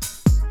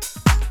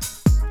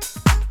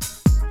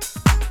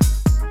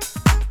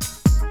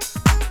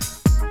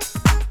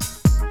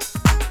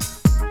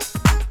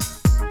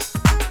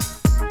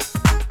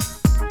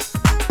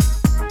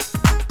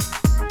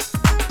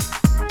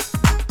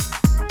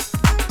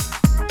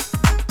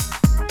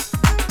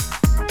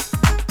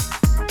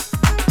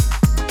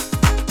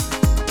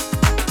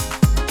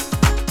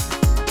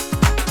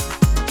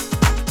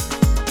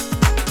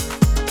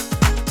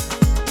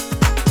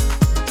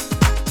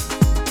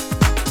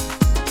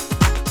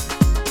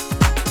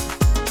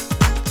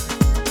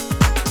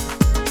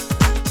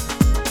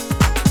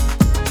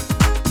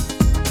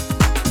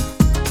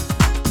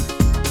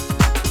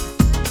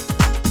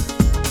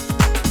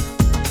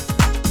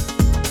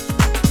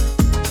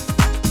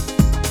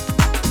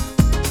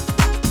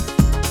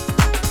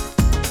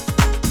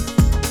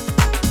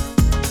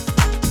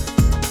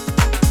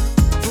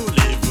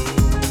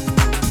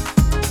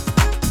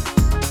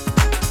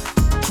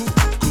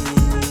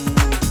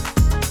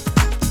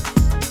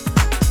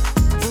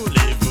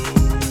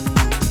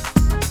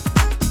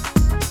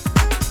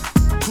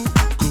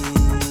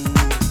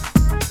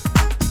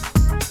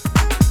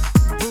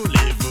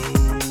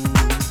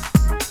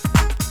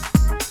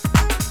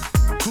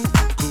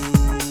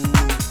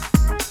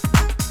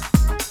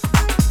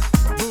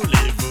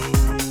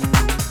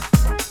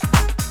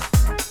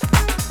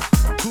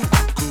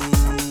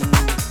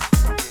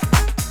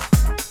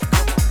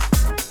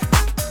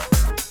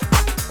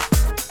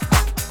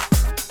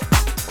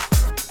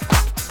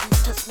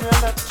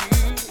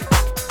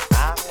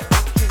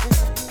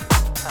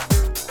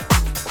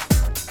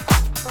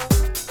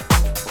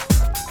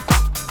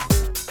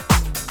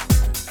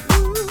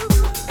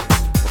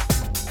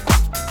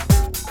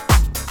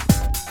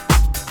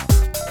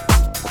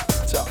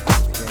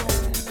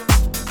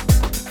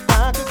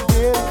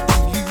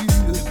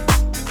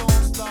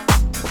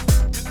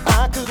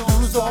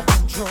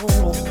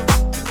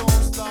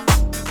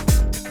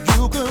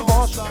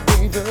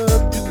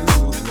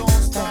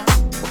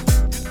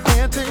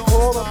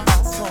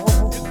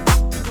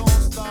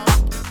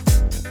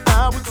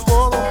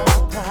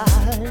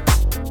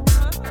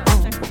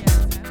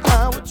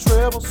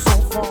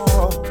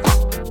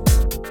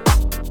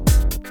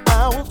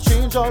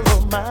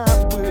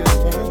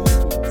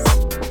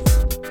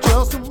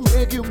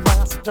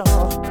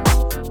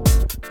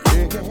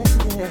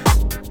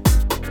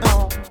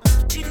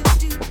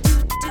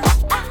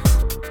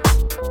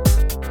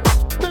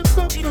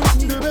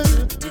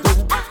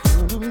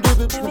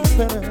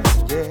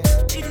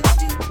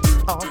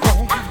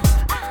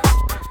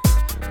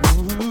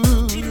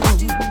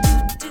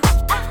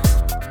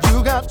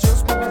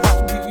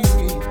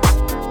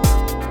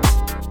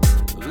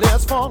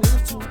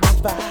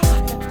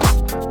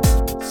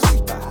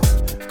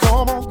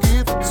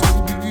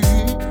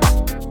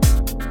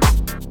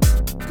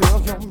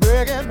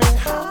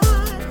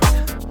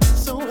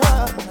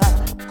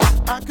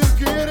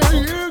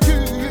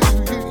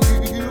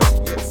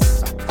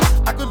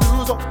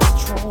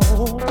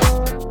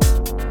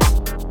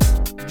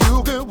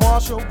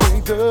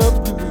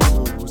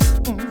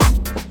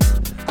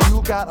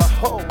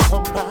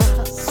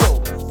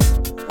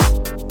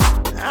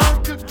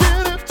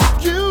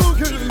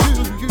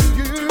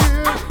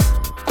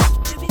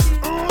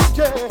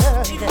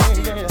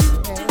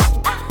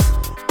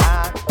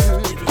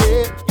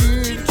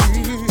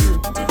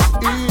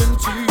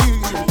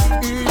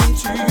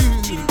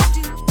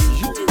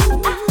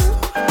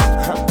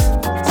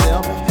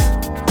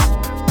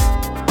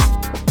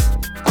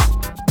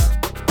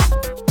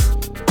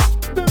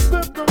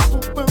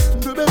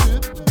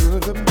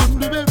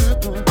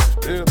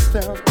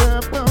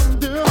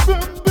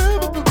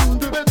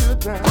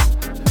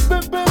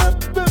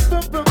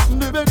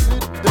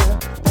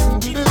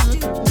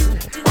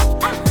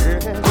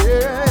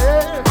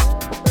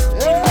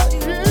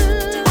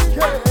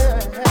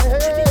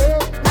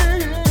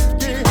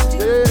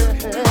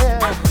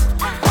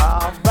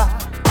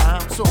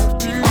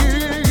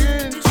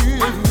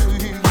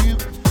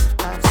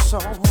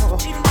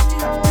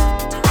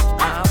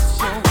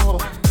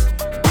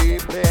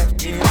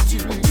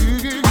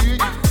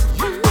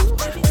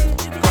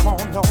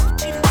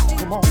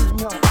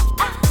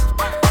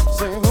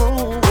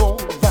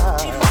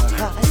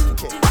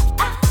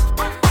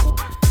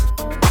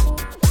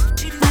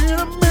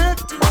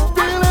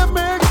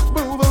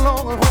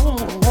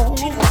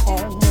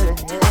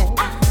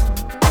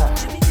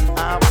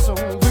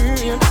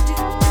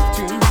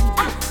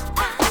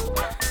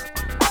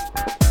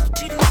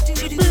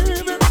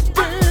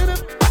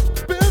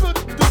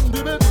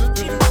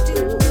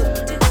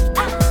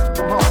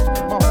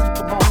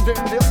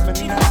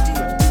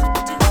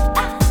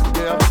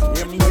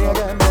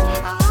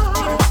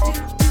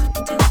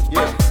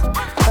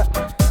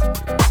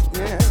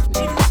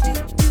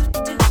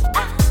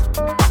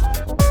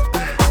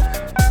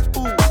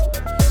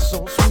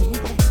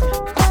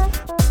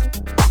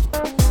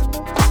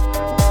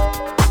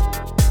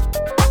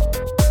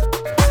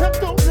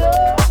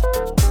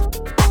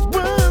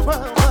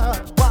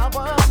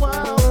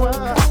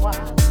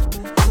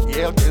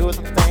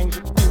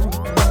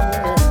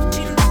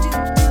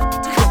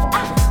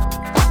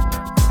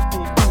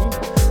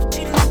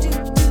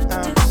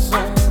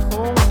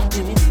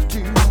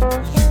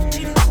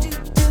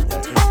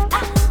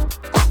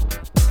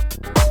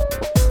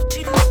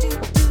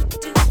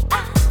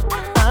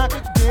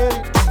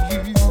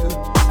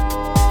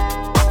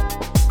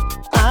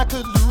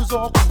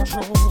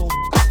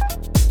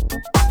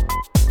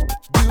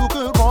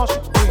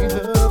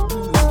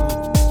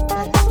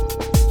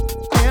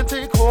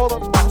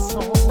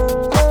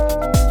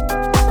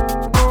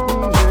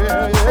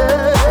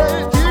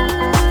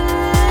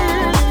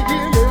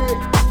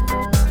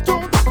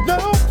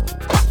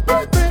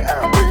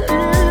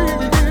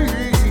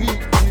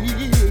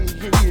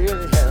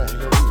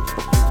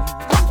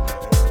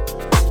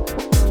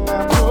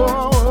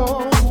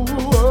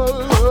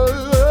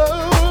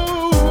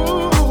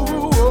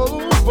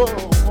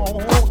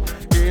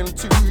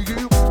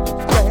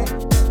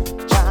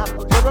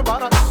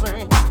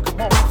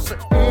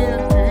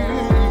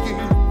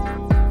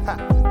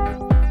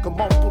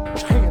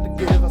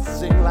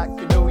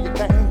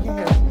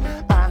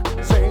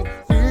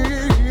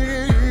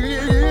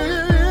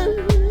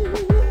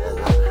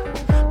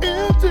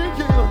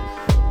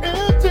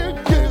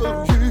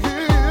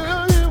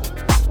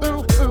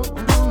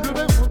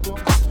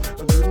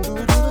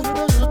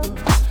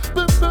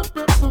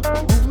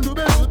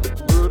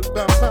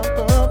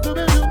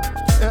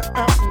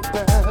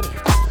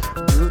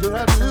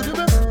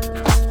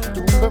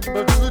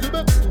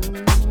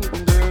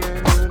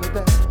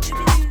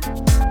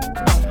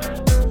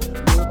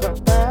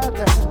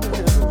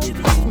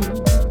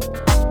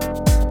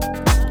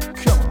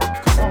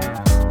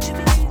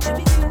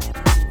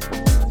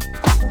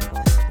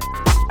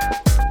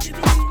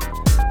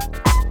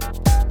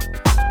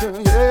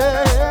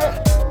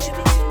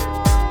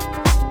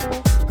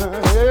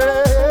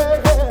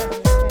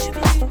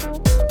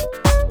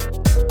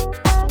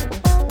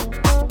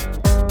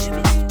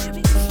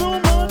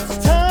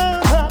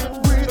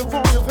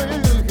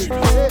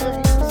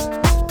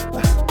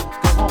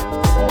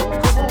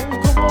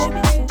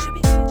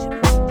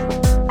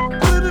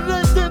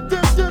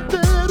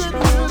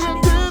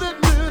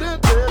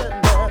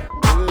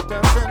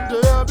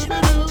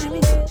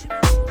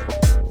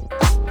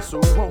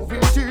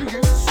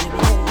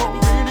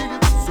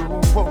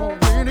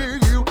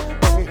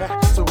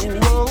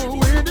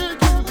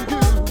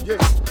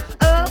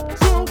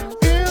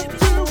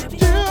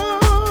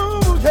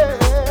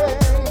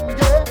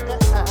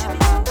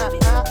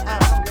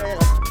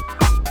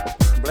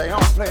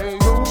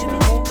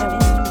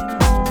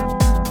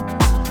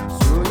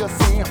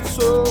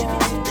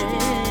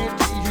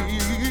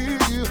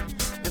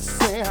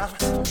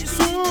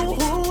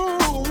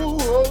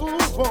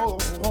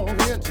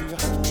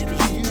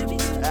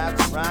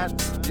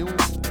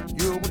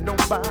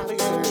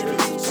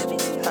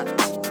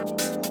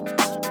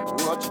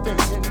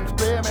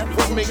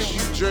 What makes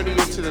you journey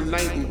into the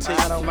night and take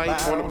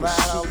flight on a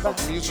pursuit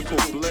of musical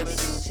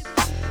bliss?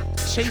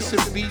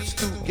 Chasing beats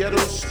through ghetto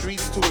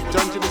streets to a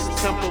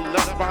dungeonous temple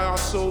left by our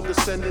soul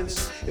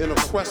descendants in a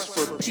quest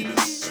for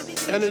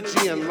peace,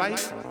 energy, and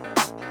light.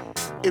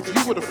 If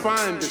you were to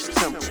find this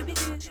temple,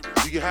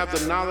 do you have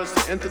the knowledge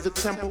to enter the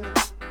temple?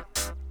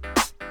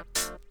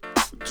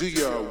 Do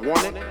you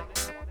want it?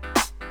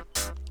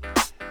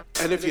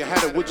 And if you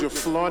had it, would you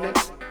flaunt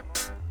it?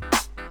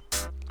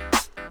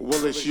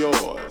 Well, it's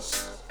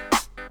yours.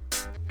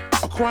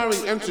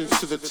 Acquiring entrance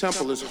to the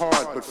temple is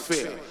hard but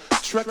fair.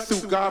 Trek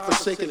through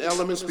God-forsaken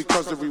elements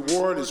because the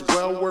reward is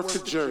well worth the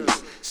journey.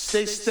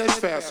 Stay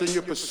steadfast in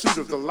your pursuit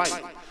of the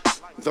light.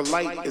 The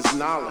light is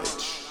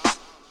knowledge.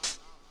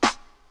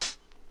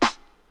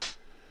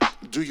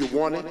 Do you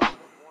want it?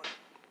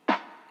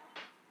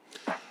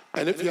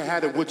 And if you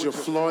had it, would you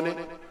flaunt it?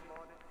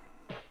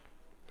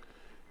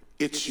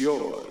 It's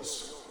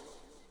yours.